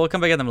 We'll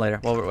come back at them later.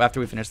 Well, after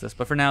we finish this.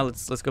 But for now,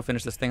 let's go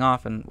finish this thing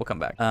off, and we'll come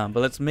back. But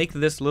let's make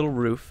this little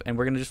roof, and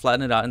we're gonna just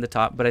flatten it out in the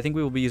top. But I think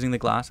we will be using the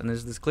glass, and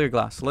there's this clear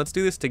glass. So let's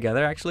do this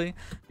together actually,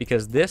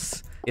 because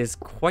this is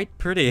quite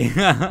pretty.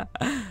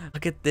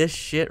 Look at this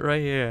shit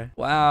right here.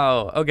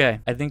 Wow. Okay.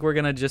 I think we're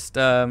gonna just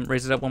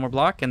raise it up one more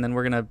block, and then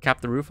we're gonna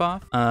cap the roof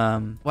off.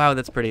 Wow,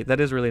 that's pretty. That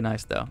is really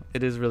nice though.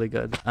 It is really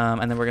good.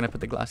 And then we're gonna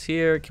put the glass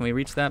here. Can we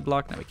reach that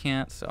block? No, we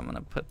can't. So I'm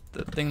gonna put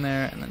the thing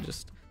there, and then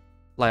just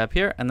fly up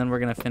here, and then we're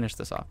gonna finish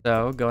this off.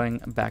 So going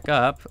back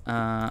up,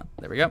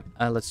 there we go.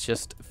 Let's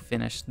just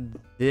finish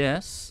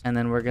this, and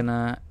then we're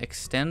gonna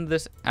extend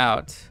this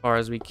out as far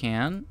as we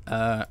can,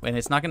 and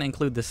it's not gonna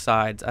include the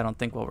sides, I don't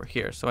think, while we're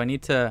here. So I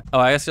need to, oh,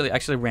 I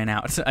actually ran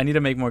out. I need to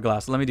make more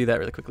glass. So let me do that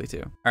really quickly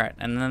too. All right,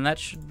 and then that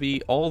should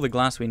be all the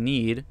glass we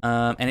need,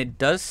 and it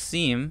does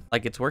seem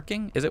like it's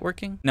working. Is it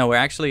working? No, we're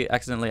actually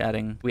accidentally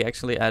adding, we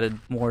actually added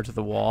more to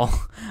the wall.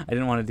 I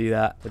didn't want to do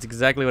that. That's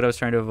exactly what I was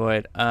trying to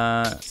avoid.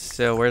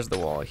 So where's the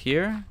wall?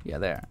 Here? Yeah,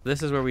 there.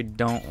 This is where we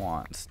don't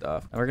want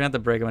stuff. And we're gonna have to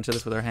break a bunch of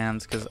this with our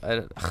hands because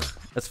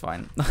that's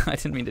fine. I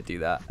didn't mean to do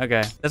that.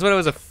 Okay, that's what I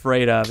was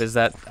afraid of, is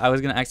that I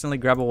was gonna accidentally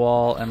grab a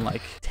wall and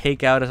like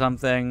take out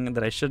something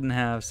that I shouldn't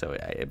have. So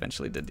I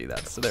eventually did do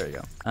that. So there we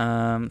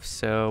go.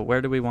 So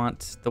where do we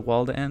want the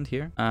wall to end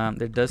here?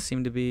 There does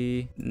seem to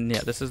be,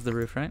 yeah, this is the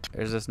roof, right?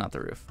 Or is this not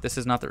the roof? This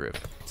is not the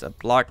roof. It's a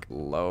block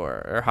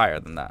lower or higher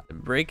than that.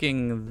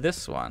 Breaking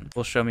this one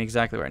will show me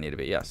exactly where I need to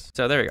be. Yes.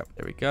 So there we go.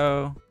 There we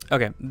go.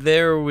 Okay,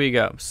 there we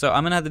go. So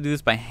I'm gonna have to do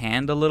this by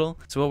hand a little.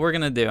 So what we're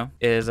gonna do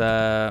is,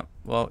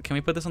 well, can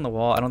we put this on the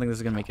wall? I don't think this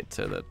is gonna make it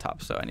to the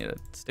top, so I need to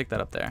stick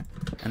that up there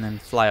and then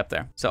fly up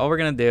there. So all we're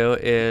gonna do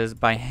is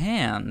by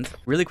hand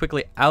really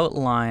quickly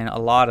outline a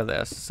lot of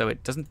this so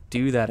it doesn't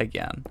do that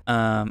again.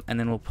 And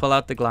then we'll pull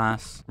out the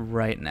glass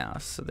right now.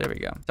 So there we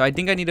go. So I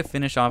think I need to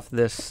finish off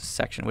this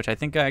section, which I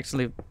think I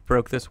actually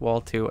broke this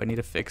wall too. I need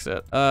to fix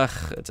it.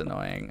 Ugh, it's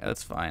annoying.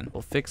 That's fine.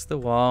 We'll fix the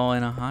wall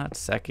in a hot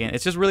second.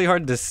 It's just really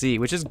hard to see,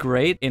 which is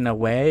great in a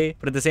way,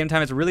 but at the same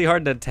time, it's really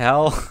hard to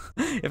tell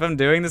if I'm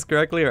doing this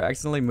correctly or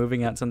accidentally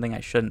moving out something I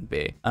shouldn't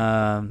be.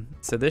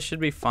 So this should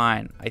be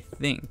fine. I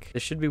think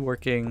this should be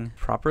working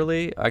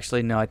properly.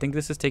 Actually, no, I think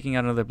this is taking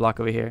out another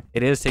block over here.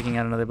 It is taking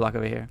out another block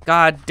over here.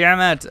 God damn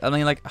it. I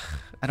mean, like,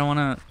 I don't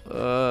want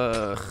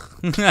to,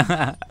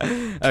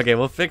 okay,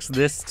 we'll fix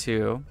this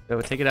too. So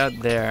we'll take it out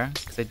there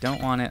because I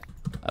don't want it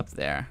up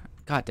there.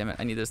 God damn it.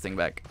 I need this thing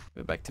back.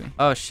 Give it back to me.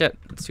 Oh, shit.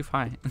 It's too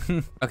high.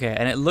 Okay,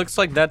 and it looks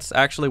like that's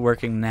actually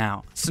working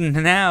now. So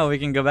now we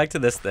can go back to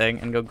this thing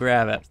and go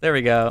grab it. There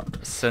we go.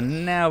 So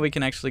now we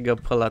can actually go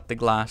pull out the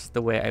glass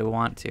the way I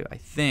want to, I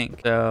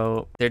think.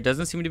 So there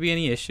doesn't seem to be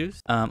any issues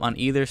on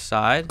either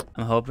side,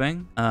 I'm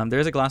hoping.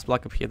 There's a glass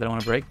block up here that I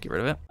want to break. Get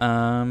rid of it.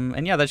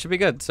 And yeah, that should be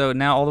good. So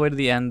now all the way to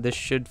the end, this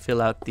should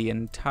fill out the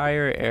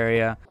entire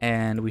area,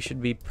 and we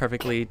should be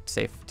perfectly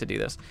safe to do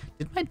this.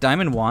 Did my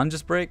diamond wand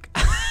just break?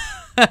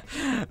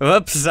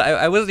 Whoops,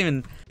 I wasn't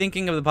even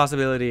thinking of the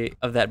possibility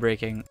of that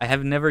breaking. I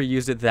have never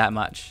used it that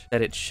much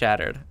that it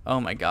shattered. Oh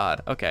my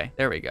god. Okay,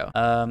 there we go.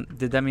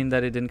 Did that mean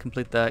that it didn't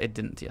complete the... It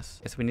didn't, yes.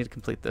 Yes, we need to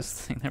complete this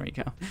thing. There we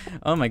go.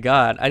 Oh my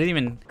god. I didn't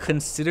even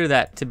consider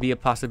that to be a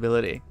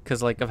possibility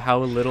because like of how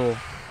little,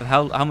 of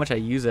how much I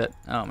use it.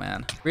 Oh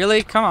man.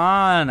 Really? Come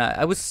on.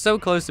 I was so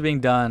close to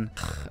being done.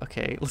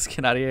 Okay, let's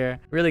get out of here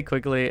really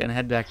quickly and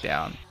head back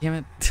down. Damn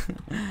it.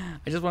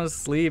 I just want to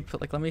sleep.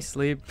 Like, let me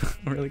sleep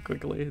really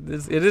quickly.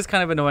 It is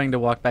kind of annoying to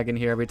walk back in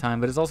here every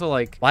time, but it's also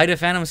like, why do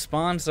phantoms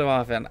spawn so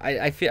often?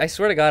 I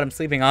swear to God, I'm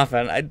sleeping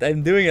often.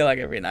 I'm doing it like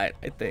every night,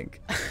 I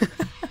think.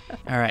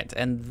 All right,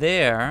 and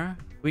there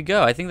we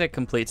go. I think that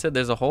completes it.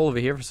 There's a hole over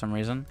here for some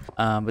reason,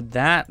 but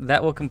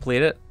that will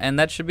complete it, and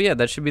that should be it.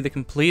 That should be the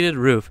completed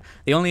roof.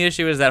 The only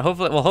issue is that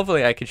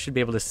hopefully I should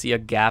be able to see a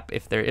gap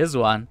if there is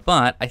one,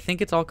 but I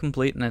think it's all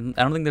complete, and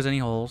I don't think there's any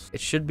holes. It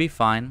should be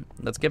fine.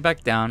 Let's get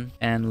back down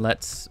and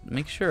let's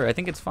make sure. I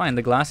think it's fine.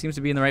 The glass seems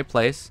to be in the right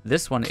place.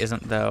 This one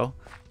isn't though.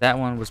 That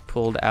one was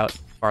pulled out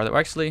farther.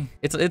 Actually,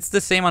 it's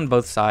the same on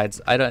both sides.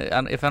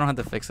 If I don't have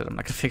to fix it, I'm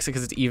not gonna fix it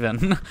because it's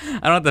even. I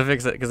don't have to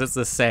fix it because it's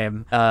the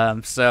same.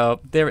 So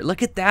there.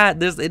 Look at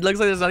that. It looks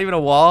like there's not even a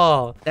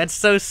wall. That's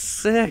so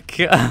sick.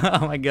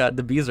 Oh my god,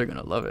 the bees are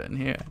gonna love it in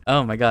here.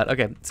 Oh my god.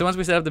 Okay, so once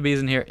we set up the bees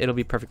in here, it'll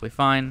be perfectly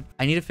fine.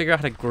 I need to figure out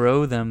how to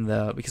grow them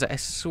though, because I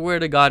swear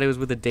to God it was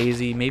with a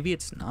daisy. Maybe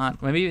it's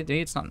not. Maybe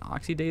it's not an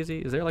oxy daisy.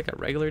 Is there like a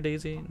regular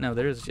daisy? No,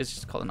 there is. It's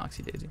just called an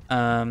oxy daisy.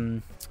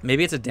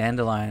 Maybe it's a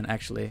dandelion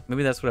actually.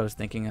 Maybe that's what I was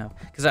thinking of.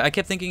 Because I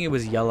kept thinking it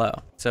was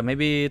yellow. So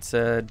maybe it's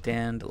a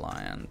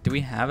dandelion. Do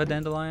we have a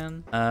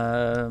dandelion?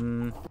 I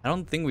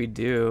don't think we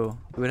do.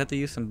 We would have to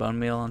use some bone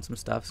meal and some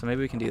stuff. So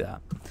maybe we can do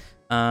that.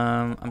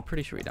 I'm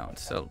pretty sure we don't.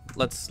 So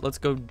let's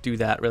go do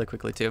that really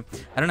quickly too.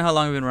 I don't know how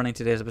long we've been running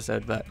today's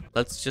episode, but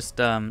let's just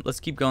let's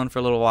keep going for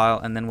a little while,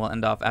 and then we'll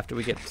end off after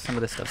we get some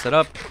of this stuff set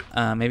up.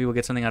 Maybe we'll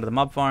get something out of the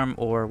mob farm,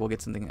 or we'll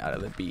get something out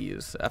of the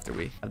bees after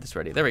we have this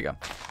ready. There we go.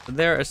 So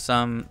there are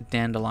some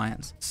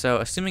dandelions. So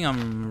assuming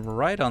I'm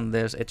right on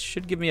this, it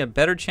should give me a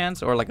better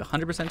chance, or like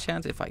 100%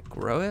 chance if I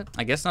grow it.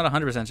 I guess not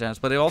 100% chance,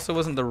 but it also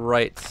wasn't the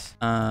right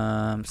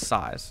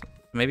size.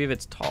 Maybe if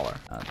it's taller.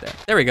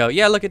 There we go.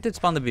 Yeah, look, it did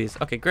spawn the bees.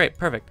 Okay, great.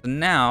 Perfect. So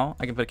now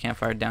I can put a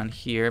campfire down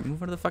here.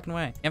 Move out of the fucking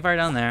way. Campfire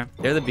down there.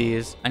 There are the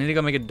bees. I need to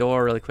go make a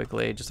door really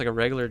quickly. Just like a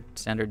regular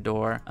standard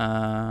door.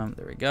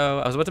 There we go.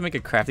 I was about to make a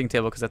crafting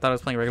table because I thought I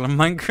was playing regular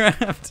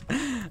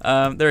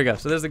Minecraft. There we go.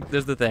 So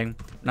there's the thing.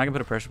 I'm not gonna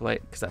put a pressure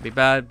plate because that'd be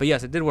bad. But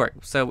yes, it did work.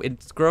 So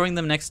it's growing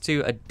them next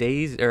to a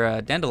daisy or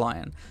a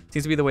dandelion.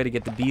 Seems to be the way to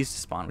get the bees to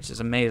spawn, which is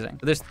amazing.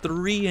 So there's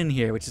 3 in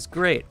here, which is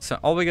great. So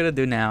all we gotta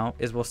do now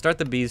is we'll start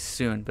the bees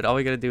soon, but all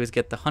we gotta do is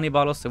get the honey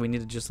bottle. So we need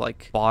to just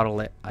like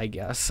bottle it, I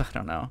guess. I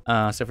don't know.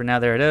 So for now,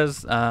 there it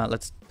is.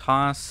 Let's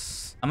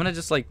toss. I'm gonna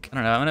just like, I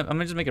don't know, I'm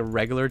gonna just make a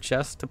regular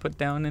chest to put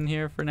down in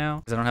here for now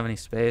because I don't have any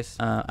space.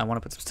 I want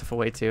to put some stuff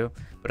away too,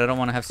 but I don't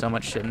want to have so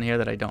much shit in here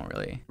that I don't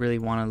really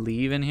want to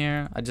leave in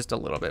here. Just a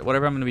little bit,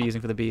 whatever I'm gonna be using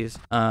for the bees.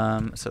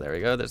 So there we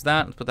go. There's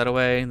that. Let's put that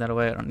away. That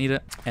away. I don't need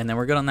it. And then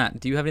we're good on that.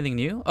 Do you have anything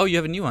new? Oh, you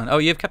have a new one. Oh,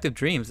 you have Captive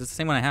Dreams. It's the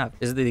same one I have.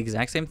 Is it the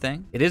exact same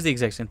thing? It is the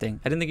exact same thing.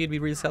 I didn't think you'd be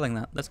reselling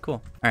that. That's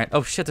cool. All right.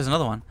 Oh shit, there's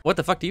another one. What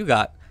the fuck do you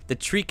got? The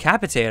tree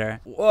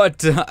capitator.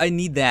 What? I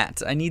need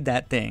that. I need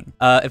that thing.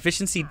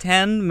 Efficiency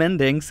 10,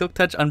 mending, silk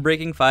touch,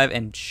 unbreaking 5,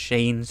 and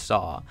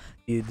chainsaw.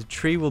 The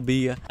tree will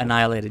be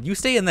annihilated. You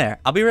stay in there.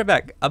 I'll be right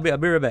back. I'll be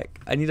right back.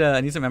 I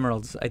need some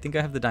emeralds. I think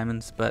I have the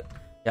diamonds, but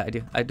yeah,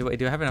 I do.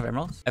 Do I have enough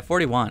emeralds? I have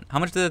 41. How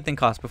much did that thing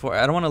cost before?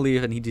 I don't want to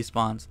leave and he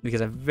despawns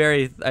because I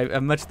very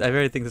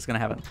think that's gonna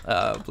happen.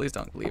 Please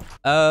don't leave.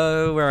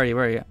 Where are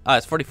you?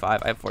 It's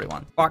 45. I have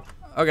 41. Fuck.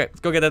 Okay, let's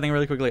go get that thing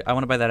really quickly. I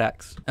want to buy that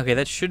axe. Okay,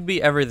 that should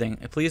be everything.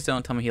 Please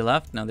don't tell me he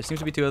left. No, there seems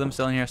to be 2 of them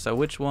still in here. So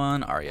which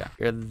one are you?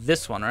 You're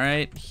this one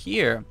right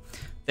here.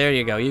 There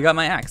you go. You got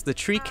my axe. The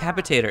tree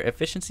capitator.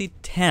 Efficiency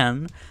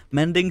 10.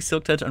 Mending,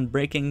 silk touch,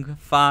 unbreaking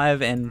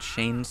 5, and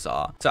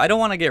chainsaw. So I don't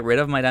want to get rid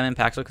of my diamond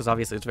paxel because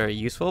obviously it's very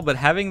useful, but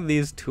having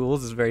these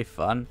tools is very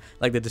fun.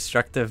 Like the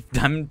destructive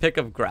diamond pick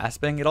of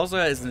grasping. It also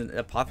has an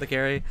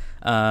apothecary,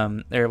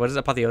 or what is it,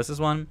 apotheosis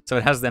one. So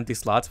it has the empty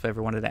slots if I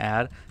ever wanted to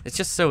add. It's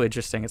just so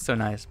interesting. It's so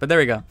nice. But there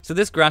we go. So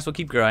this grass will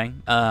keep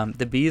growing.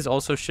 The bees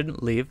also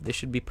shouldn't leave. They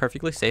should be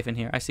perfectly safe in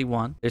here. I see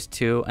 1. There's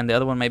 2, and the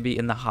other one might be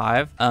in the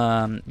hive.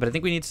 But I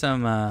think we need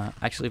some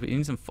actually, we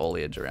need some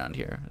foliage around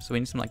here. So we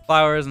need some like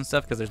flowers and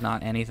stuff because there's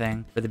not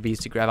anything for the bees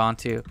to grab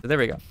onto. So there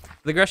we go.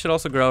 The grass should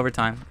also grow over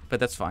time, but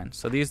that's fine.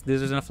 So these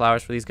are enough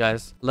flowers for these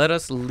guys. Let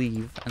us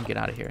leave and get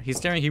out of here. He's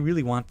staring. He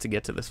really wants to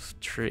get to this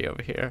tree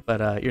over here,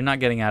 but you're not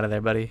getting out of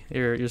there, buddy.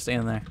 You're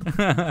staying there.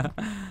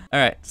 All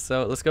right,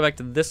 so let's go back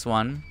to this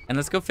one and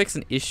let's go fix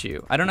an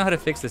issue. I don't know how to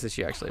fix this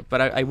issue actually,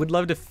 but I would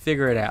love to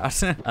figure it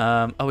out.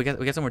 Oh, we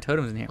got some more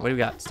totems in here. What do we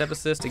got? Step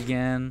assist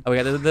again. Oh, we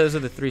got those are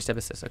the 3 step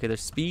assists. Okay,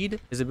 there's speed,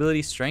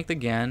 visibility, strength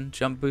again,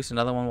 jump boost,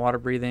 another one, water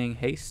breathing,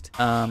 haste,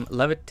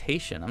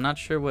 levitation. I'm not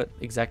sure what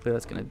exactly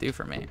that's gonna do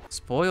for me.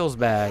 Spoils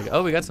bag.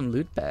 Oh, we got some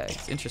loot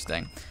bags.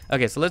 Interesting.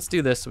 Okay, so let's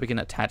do this so we can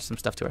attach some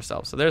stuff to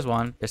ourselves. So there's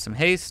one. There's some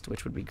haste,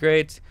 which would be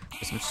great.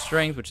 There's some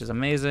strength, which is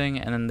amazing,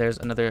 and then there's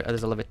another.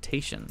 There's a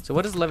levitation. So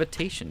what does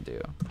levitation do?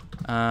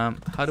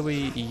 How do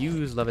we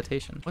use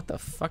levitation? What the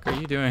fuck are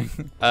you doing?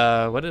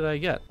 What did I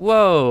get?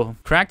 Whoa!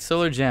 Cracked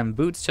solar gem,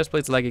 boots, chest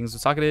plates, leggings,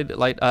 socketed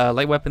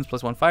light weapons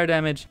plus 1 fire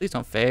damage. Please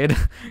don't fade.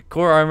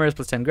 Core armor is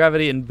plus 10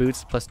 gravity and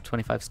boots plus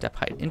 25 step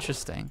height.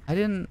 Interesting.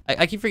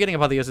 I keep forgetting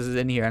about the uses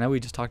in here. I know we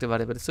just talked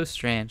about it, but it's so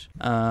strange.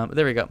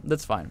 There we go.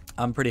 That's fine.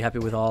 I'm pretty happy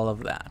with all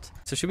of that.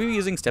 So should we be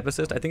using step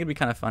assist? I think it'd be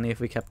kind of funny if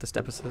we kept the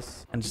step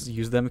assist and just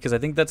use them because I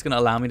think that's gonna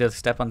allow me to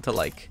step onto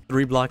like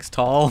 3 blocks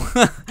tall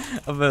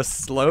of a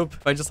slope.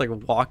 If I just like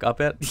walk up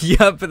it.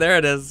 Yep, there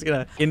it is. You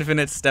know,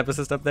 infinite step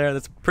assist up there.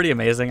 That's pretty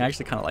amazing. I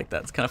actually kind of like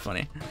that. It's kind of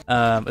funny.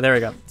 But there we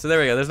go. So there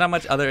we go. There's not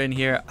much other in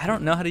here. I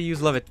don't know how to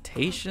use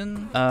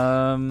levitation.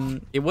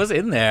 It was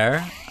in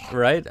there,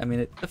 right? I mean,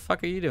 what the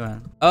fuck are you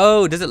doing?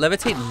 Oh, does it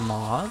levitate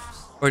mobs?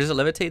 Or does it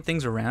levitate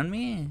things around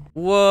me?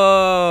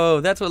 Whoa,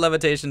 that's what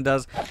levitation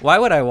does. Why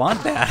would I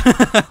want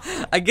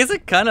that? I guess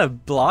it kind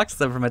of blocks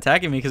them from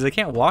attacking me because they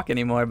can't walk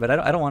anymore, but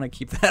I don't want to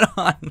keep that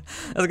on.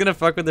 That's gonna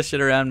fuck with the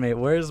shit around me.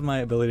 Where's my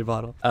ability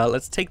bottle?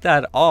 Let's take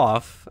that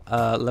off.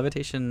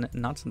 Levitation,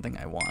 not something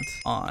I want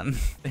on.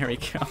 There we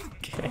go.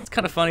 Okay, it's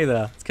kind of funny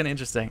though. It's kind of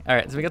interesting. All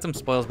right, so we got some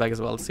spoils bag as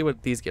well. Let's see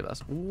what these give us.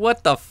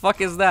 What the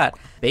fuck is that?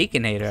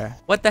 Baconator.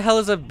 What the hell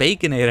is a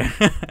baconator?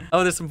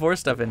 Oh, there's some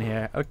force stuff in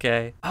here.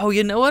 Okay. Oh,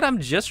 you know what? I'm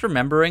just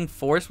remembering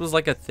force was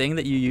like a thing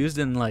that you used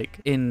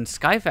in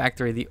Sky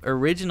Factory, the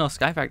original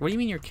Sky Factory. What do you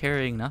mean you're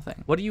carrying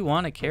nothing? What do you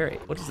want to carry?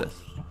 What is this?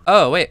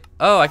 Oh, wait.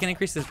 Oh, I can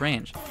increase this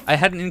range. I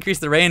hadn't increased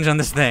the range on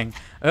this thing.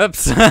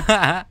 Oops.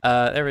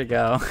 There we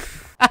go.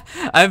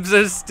 I'm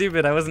so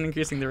stupid. I wasn't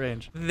increasing the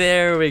range.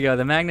 There we go.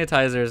 The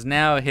magnetizers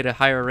now hit a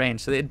higher range.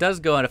 So it does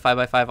go at a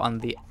 5x5 on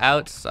the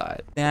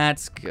outside.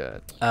 That's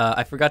good.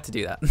 I forgot to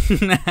do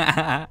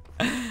that.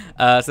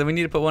 So we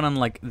need to put one on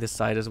like this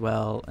side as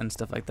well and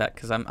stuff like that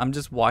because I'm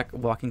just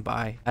walking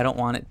by. I don't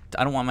want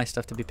my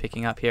stuff to be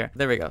picking up here.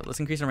 There we go. Let's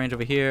increase the range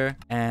over here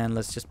and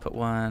let's just put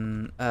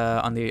one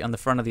on the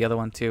front of the other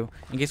one too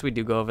in case we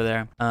do go over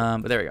there.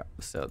 But there we go.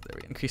 So there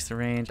we go. Increase the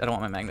range. I don't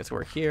want my magnet to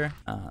work here.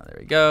 There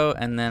we go.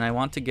 And then I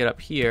want to get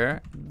up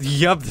here.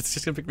 Yup, that's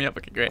just gonna pick me up.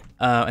 Okay, great.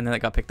 And then it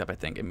got picked up I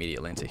think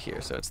immediately into here.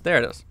 So there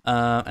it is.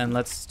 And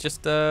let's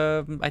just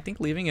I think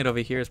leaving it over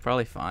here is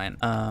probably fine.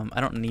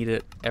 I don't need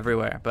it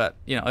everywhere, but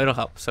you know it'll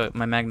help so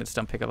my magnets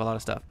don't pick up a lot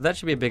of stuff. That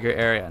should be a bigger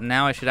area.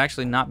 Now I should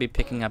actually not be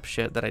picking up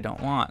shit that I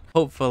don't want.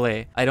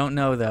 Hopefully. I don't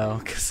know though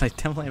because I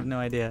definitely have no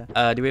idea.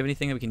 Do we have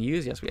anything that we can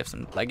use? Yes, we have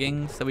some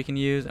leggings that we can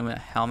use and a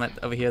helmet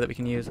over here that we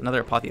can use. Another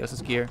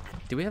apotheosis gear.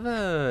 Do we have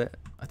a...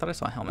 I thought I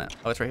saw a helmet.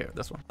 Oh, it's right here.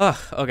 This one. Oh,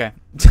 okay.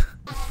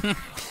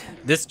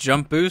 This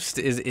jump boost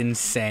is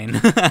insane.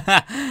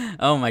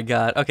 Oh my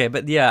god. Okay,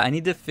 but yeah, I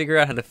need to figure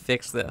out how to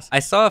fix this. I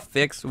saw a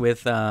fix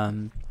with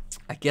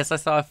I guess I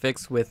saw a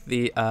fix with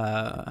the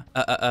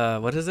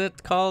what is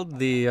it called?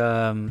 The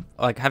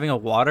like having a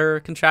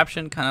water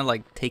contraption, kind of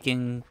like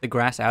taking the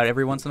grass out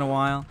every once in a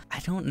while. I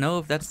don't know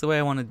if that's the way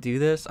I want to do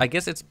this. I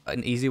guess it's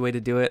an easy way to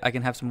do it. I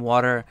can have some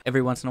water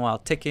every once in a while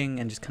ticking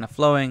and just kind of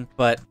flowing,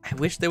 but I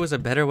wish there was a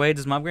better way.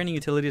 Does mob grinding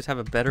utilities have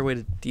a better way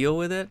to deal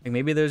with it? Like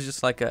maybe there's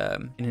just like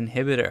an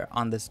inhibitor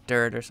on this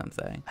dirt or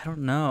something. I don't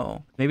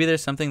know. Maybe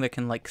there's something that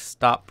can like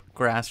stop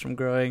grass from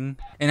growing.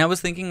 And I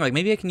was thinking like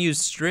maybe I can use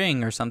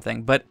string or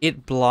something, but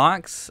it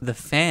blocks the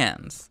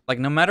fans. Like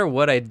no matter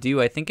what I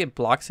do, I think it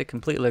blocks it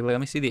completely. Like, let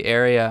me see the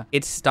area.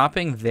 It's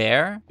stopping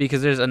there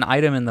because there's an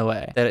item in the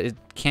way that it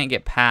can't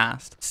get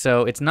past.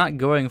 So it's not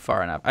going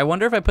far enough. I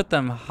wonder if I put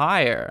them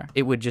higher,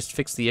 it would just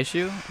fix the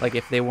issue. Like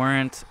if they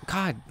weren't,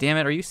 god damn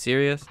it, are you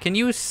serious? Can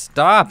you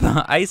stop?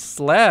 I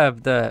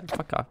slept.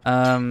 Fuck off. Oh,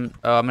 I'm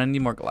gonna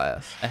need more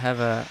glass. I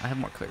have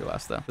more clear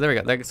glass though. There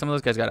we go. Some of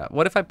those guys got out.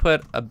 What if I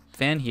put a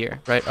fan here,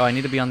 right? Oh, I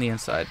need to be on the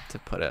inside to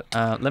put it.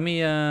 Let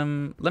me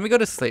go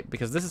to sleep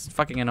because this is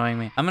fucking annoying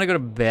me. I'm gonna go to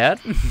bed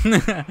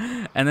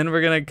and then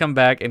we're gonna come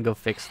back and go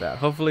fix that.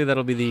 Hopefully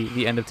that'll be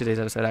the end of today's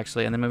episode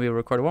actually, and then maybe we'll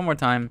record one more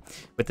time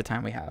with the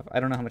time we have. I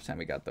don't know how much time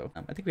we got though.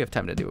 I think we have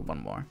time to do one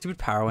more. Stupid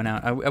power went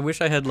out. I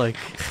wish I had like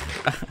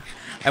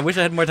I wish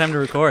I had more time to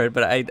record,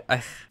 but I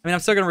mean I'm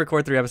still gonna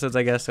record 3 episodes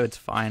I guess, so it's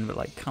fine, but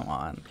like come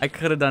on. I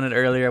could have done it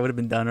earlier. I would have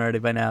been done already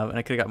by now and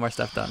I could have got more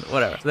stuff done.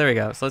 Whatever. So there we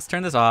go. So let's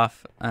turn this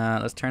off.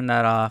 Let's turn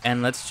that off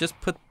and let's just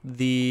put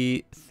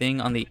the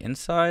thing on the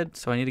inside,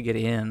 so I need to get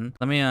in.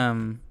 Let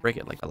me break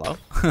it like, hello?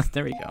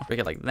 There we go. Break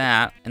it like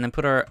that, and then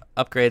put our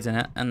upgrades in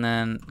it, and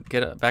then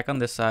get it back on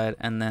this side,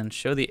 and then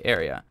show the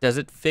area. Does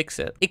it fix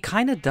it? It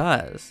kind of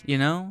does, you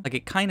know? Like,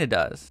 it kind of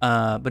does,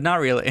 but not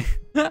really.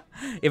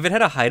 If it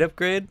had a height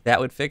upgrade, that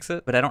would fix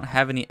it, but I don't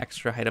have any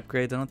extra height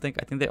upgrades, I don't think.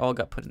 I think they all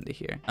got put into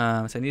here. So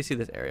I need to see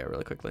this area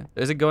really quickly.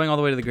 Is it going all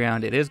the way to the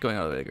ground? It is going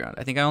all the way to the ground.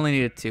 I think I only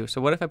needed 2.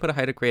 So what if I put a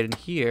height upgrade in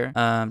here?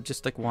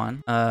 Just like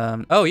 1.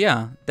 Oh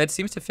yeah, that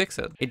seems to fix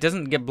it. It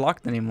doesn't get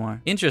blocked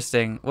anymore.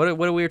 Interesting. What a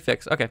weird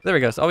fix. Okay, there we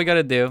go. So all we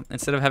gotta do,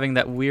 instead of having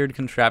that weird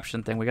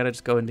contraption thing, we gotta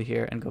just go into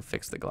here and go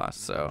fix the glass.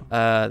 So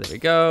there we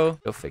go.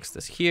 Go fix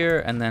this here,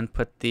 and then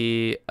put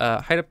the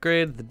height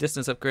upgrade, the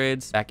distance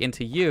upgrades back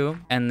into you,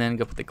 and then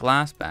go put the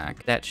glass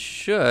back. That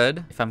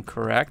should, if I'm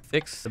correct,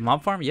 fix the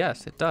mob farm.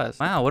 Yes, it does.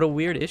 Wow, what a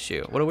weird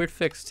issue. What a weird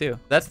fix too.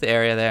 That's the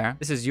area there.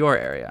 This is your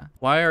area.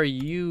 Why are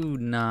you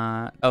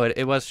not? Oh,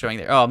 it was showing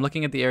there. Oh, I'm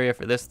looking at the area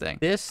for this thing.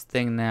 This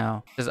thing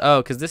now is,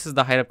 oh, because this is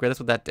the height upgrade. That's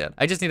what that did.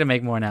 I just need to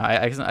make more now.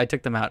 I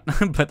took them out,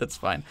 but that's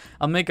fine.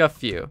 I'll make a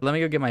few. Let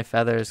me go get my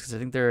feathers because I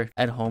think they're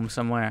at home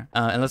somewhere.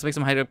 And let's make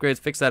some height upgrades,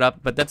 fix that up.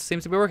 But that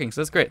seems to be working,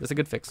 so that's great. That's a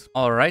good fix.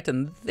 All right,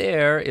 and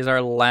there is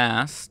our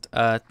last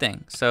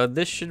thing. So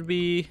this should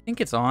be, I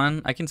think it's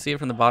on. I can see it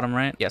from the bottom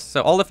right. Yes,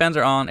 so all the fans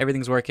are on.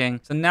 Everything's working.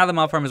 So now the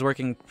mob farm is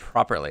working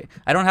properly.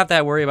 I don't have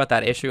to worry about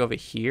that issue over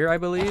here, I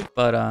believe.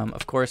 But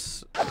of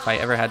course, if I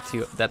ever had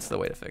to, that's the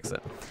way to fix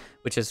it,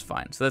 which is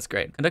fine. So that's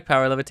great. Conduct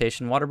power,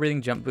 levitation, water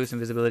breathing, jump boost,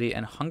 invisibility,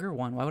 and hunger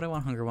 1. Why would I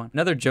want hunger 1?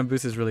 Another jump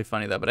boost is really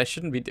funny though, but I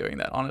shouldn't be doing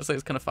that. Honestly,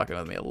 it's kind of fucking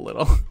with me a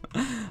little.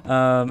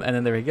 And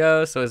then there we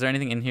go. So is there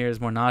anything in here? Is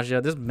more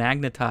nausea? This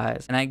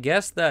magnetize. And I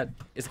guess that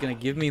is going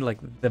to give me like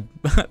the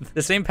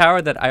the same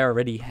power that I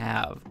already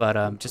have,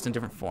 but just in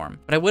different form.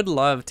 But I would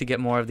love to get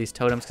more of these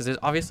totems because there's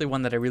obviously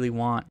one that I really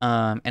want.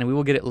 And we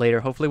will get it later.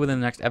 Hopefully within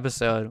the next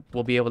episode,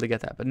 we'll be able to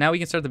get that. But now we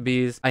can start the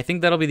bees. I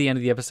think that'll be the end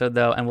of the episode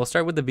though. And we'll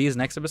start with the bees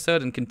next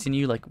episode and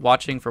continue like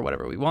watching for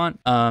whatever we want.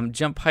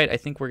 Jump height, I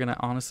think we're gonna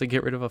honestly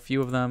get rid of a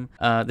few of them.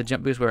 The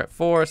jump boost, we're at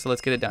 4, so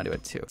let's get it down to a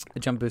 2. The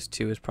jump boost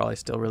 2 is probably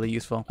still really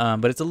useful,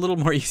 but it's a little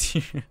more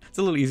easier. It's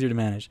a little easier to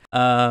manage.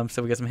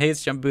 So we got some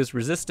haste, jump boost,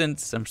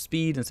 resistance, some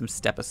speed, and some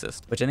step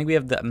assist, which I think we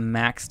have the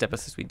max step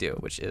assist we do,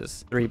 which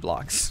is 3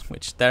 blocks,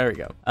 which there we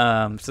go.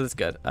 So that's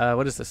good.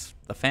 What is this?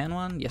 The fan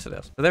one? Yes, it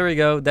is. So there we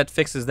go. That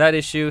fixes that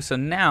issue. So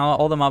now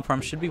all the mob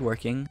farms should be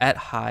working at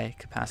high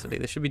capacity.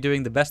 They should be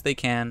doing the best they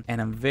can, and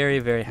I'm very,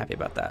 very happy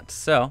about that.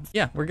 So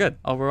yeah, we're good.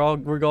 We're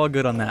all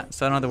good on that.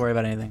 So I don't have to worry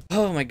about anything.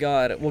 Oh my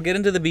god. We'll get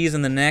into the bees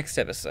in the next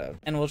episode,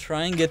 and we'll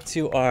try and get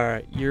to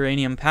our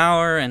uranium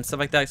power and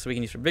stuff like that, so we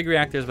can use for big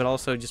reactors, but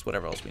also just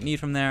whatever else we need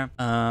from there.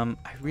 I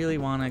really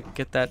want to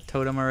get that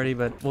totem already,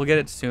 but we'll get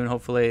it soon.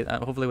 Hopefully,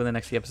 hopefully within the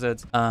next few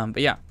episodes. But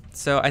yeah.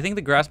 So I think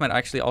the grass might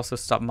actually also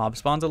stop mob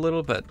spawns a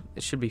little, but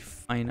it should be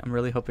fine. I'm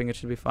really hoping it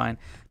should be fine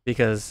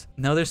because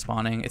no, they're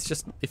spawning. It's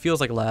just, it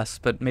feels like less,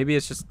 but maybe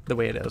it's just the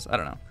way it is. I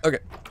don't know. Okay,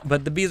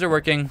 but the bees are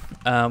working.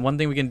 One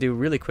thing we can do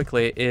really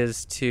quickly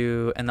is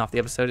to end off the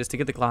episode is to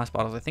get the glass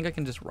bottles. I think I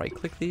can just right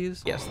click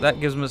these. Yes, that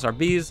gives us our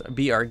bees,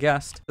 be our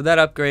guest. So that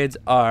upgrades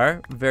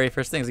our very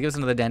first things. It gives us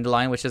another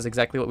dandelion, which is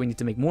exactly what we need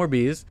to make more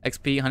bees.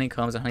 XP,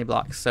 honeycombs, and honey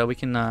blocks. So we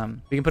can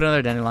put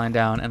another dandelion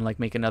down and like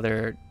make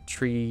another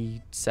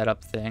tree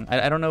setup thing.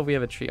 I don't know if we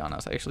have a tree on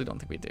us. I actually don't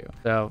think we do.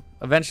 So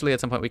eventually at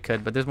some point we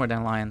could, but there's more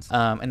dandelions.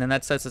 And then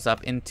that sets us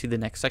up into the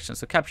next section.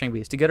 So capturing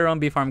bees. To get our own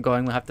bee farm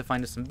going, we'll have to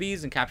find us some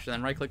bees and capture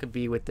them. Right click a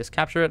bee with this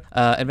capture it.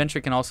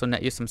 Adventure can also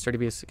net you some sturdy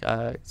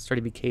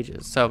bee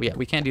cages. So yeah,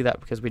 we can't do that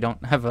because we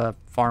don't have a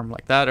farm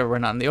like that, or we're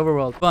not in the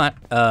overworld. But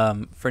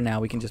for now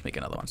we can just make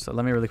another one. So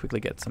let me really quickly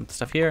get some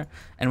stuff here,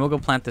 and we'll go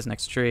plant this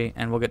next tree,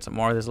 and we'll get some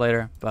more of this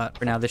later. But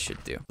for now this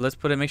should do. Let's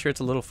put it, make sure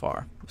it's a little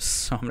far,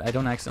 so I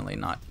don't accidentally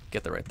not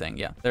get the right thing.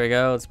 Yeah, there we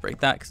go. Let's break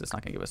that because it's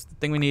not gonna give us the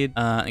thing we need.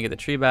 And get the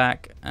tree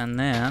back, and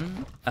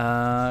then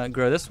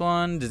grow this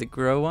one. Did it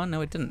grow one?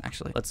 No, it didn't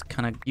actually. Let's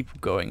kind of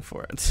keep going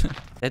for it.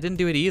 That didn't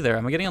do it either.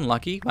 Am I getting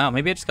unlucky? Wow,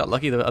 maybe I just got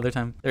lucky the other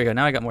time. There we go.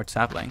 Now I got more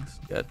saplings.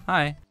 Good.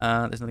 Hi.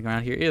 There's nothing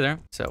around here either.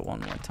 So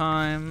one more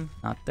time.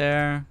 Not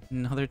there.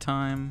 Another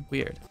time.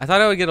 Weird. I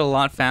thought I would get a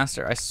lot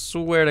faster. I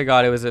swear to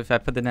God, it was if I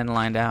put the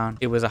dandelion down,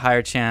 it was a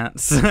higher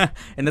chance.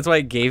 And that's why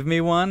it gave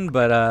me one.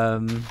 But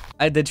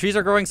the trees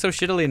are growing so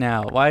shittily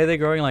now. Why are they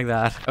growing like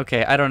that?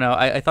 Okay, I don't know.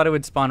 I thought it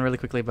would spawn really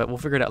quickly, but we'll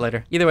figure it out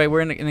later. Either way,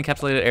 we're in an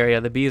encapsulated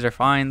area. The bees are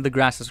fine. The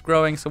grass is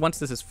growing. So once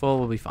this is full,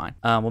 we'll be fine.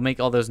 We'll make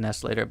all those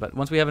nests later. But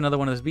once we have another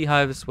one of those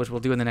beehives, which we'll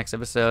do in the next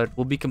episode,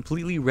 we'll be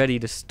completely ready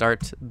to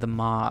start the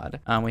mod.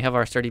 We have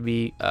our sturdy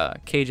bee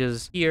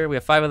cages here. We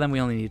have 5 of them. We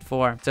only need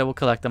 4. So we'll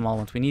collect them all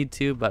once we need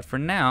to. But for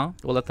now,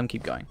 we'll let them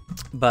keep going.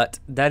 But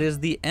that is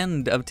the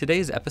end of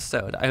today's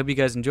episode. I hope you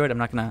guys enjoyed. I'm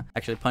not going to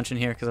actually punch in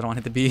here because I don't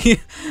want to hit the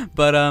bee.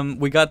 But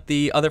we got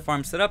the other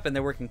farm set up and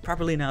they're working working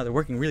properly now. They're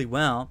working really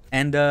well.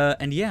 And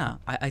yeah,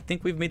 I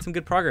think we've made some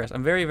good progress.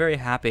 I'm very, very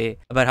happy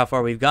about how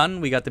far we've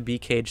gotten. We got the bee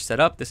cage set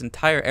up. This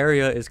entire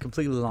area is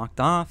completely locked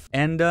off.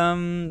 And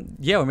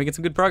yeah, we're making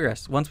some good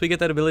progress. Once we get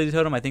that ability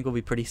totem, I think we'll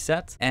be pretty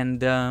set. And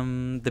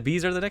the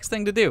bees are the next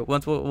thing to do.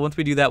 Once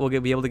we do that, we'll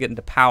be able to get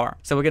into power.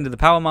 So we'll get into the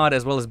power mod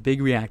as well as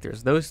big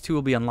reactors. Those two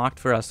will be unlocked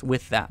for us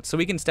with that. So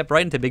we can step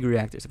right into big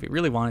reactors if we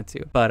really wanted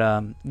to. But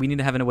we need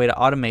to have a way to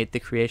automate the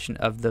creation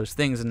of those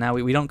things. And now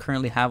we don't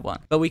currently have one.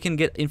 But we can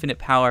get infinite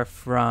power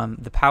from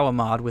the power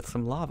mod with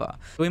some lava.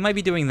 So we might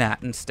be doing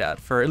that instead,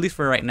 at least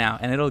for right now.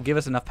 And it'll give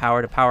us enough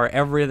power to power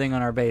everything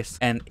on our base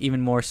and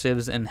even more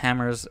sieves and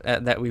hammers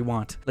that we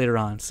want later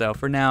on. So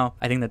for now,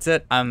 I think that's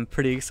it. I'm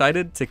pretty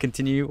excited to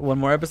continue one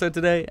more episode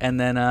today. And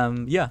then,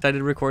 yeah, excited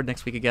to record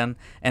next week again.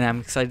 And I'm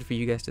excited for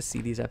you guys to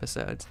see these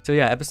episodes. So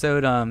yeah,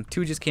 episode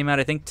 2 just came out,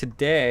 I think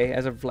today,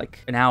 as of like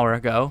an hour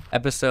ago.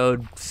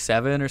 Episode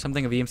 7 or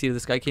something of EMC to the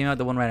Sky came out,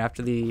 the one right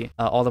after the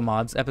all the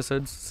mods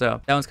episodes.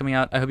 So that one's coming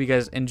out. I hope you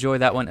guys enjoy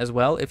that one as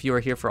well if you are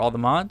here for all the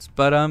mods.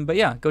 But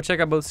yeah, go check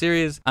out both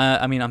series.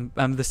 I mean,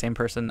 I'm the same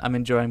person. I'm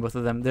enjoying both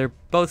of them. They're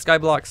both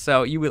Skyblocks,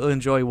 so you will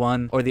enjoy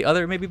one or the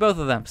other, maybe both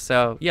of them.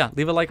 So yeah,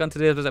 leave a like on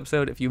today's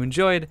episode if you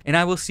enjoyed, and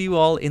I will see you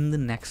all in the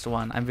next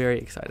one. I'm very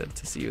excited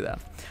to see you then.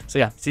 So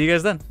yeah, see you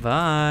guys then.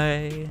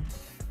 Bye.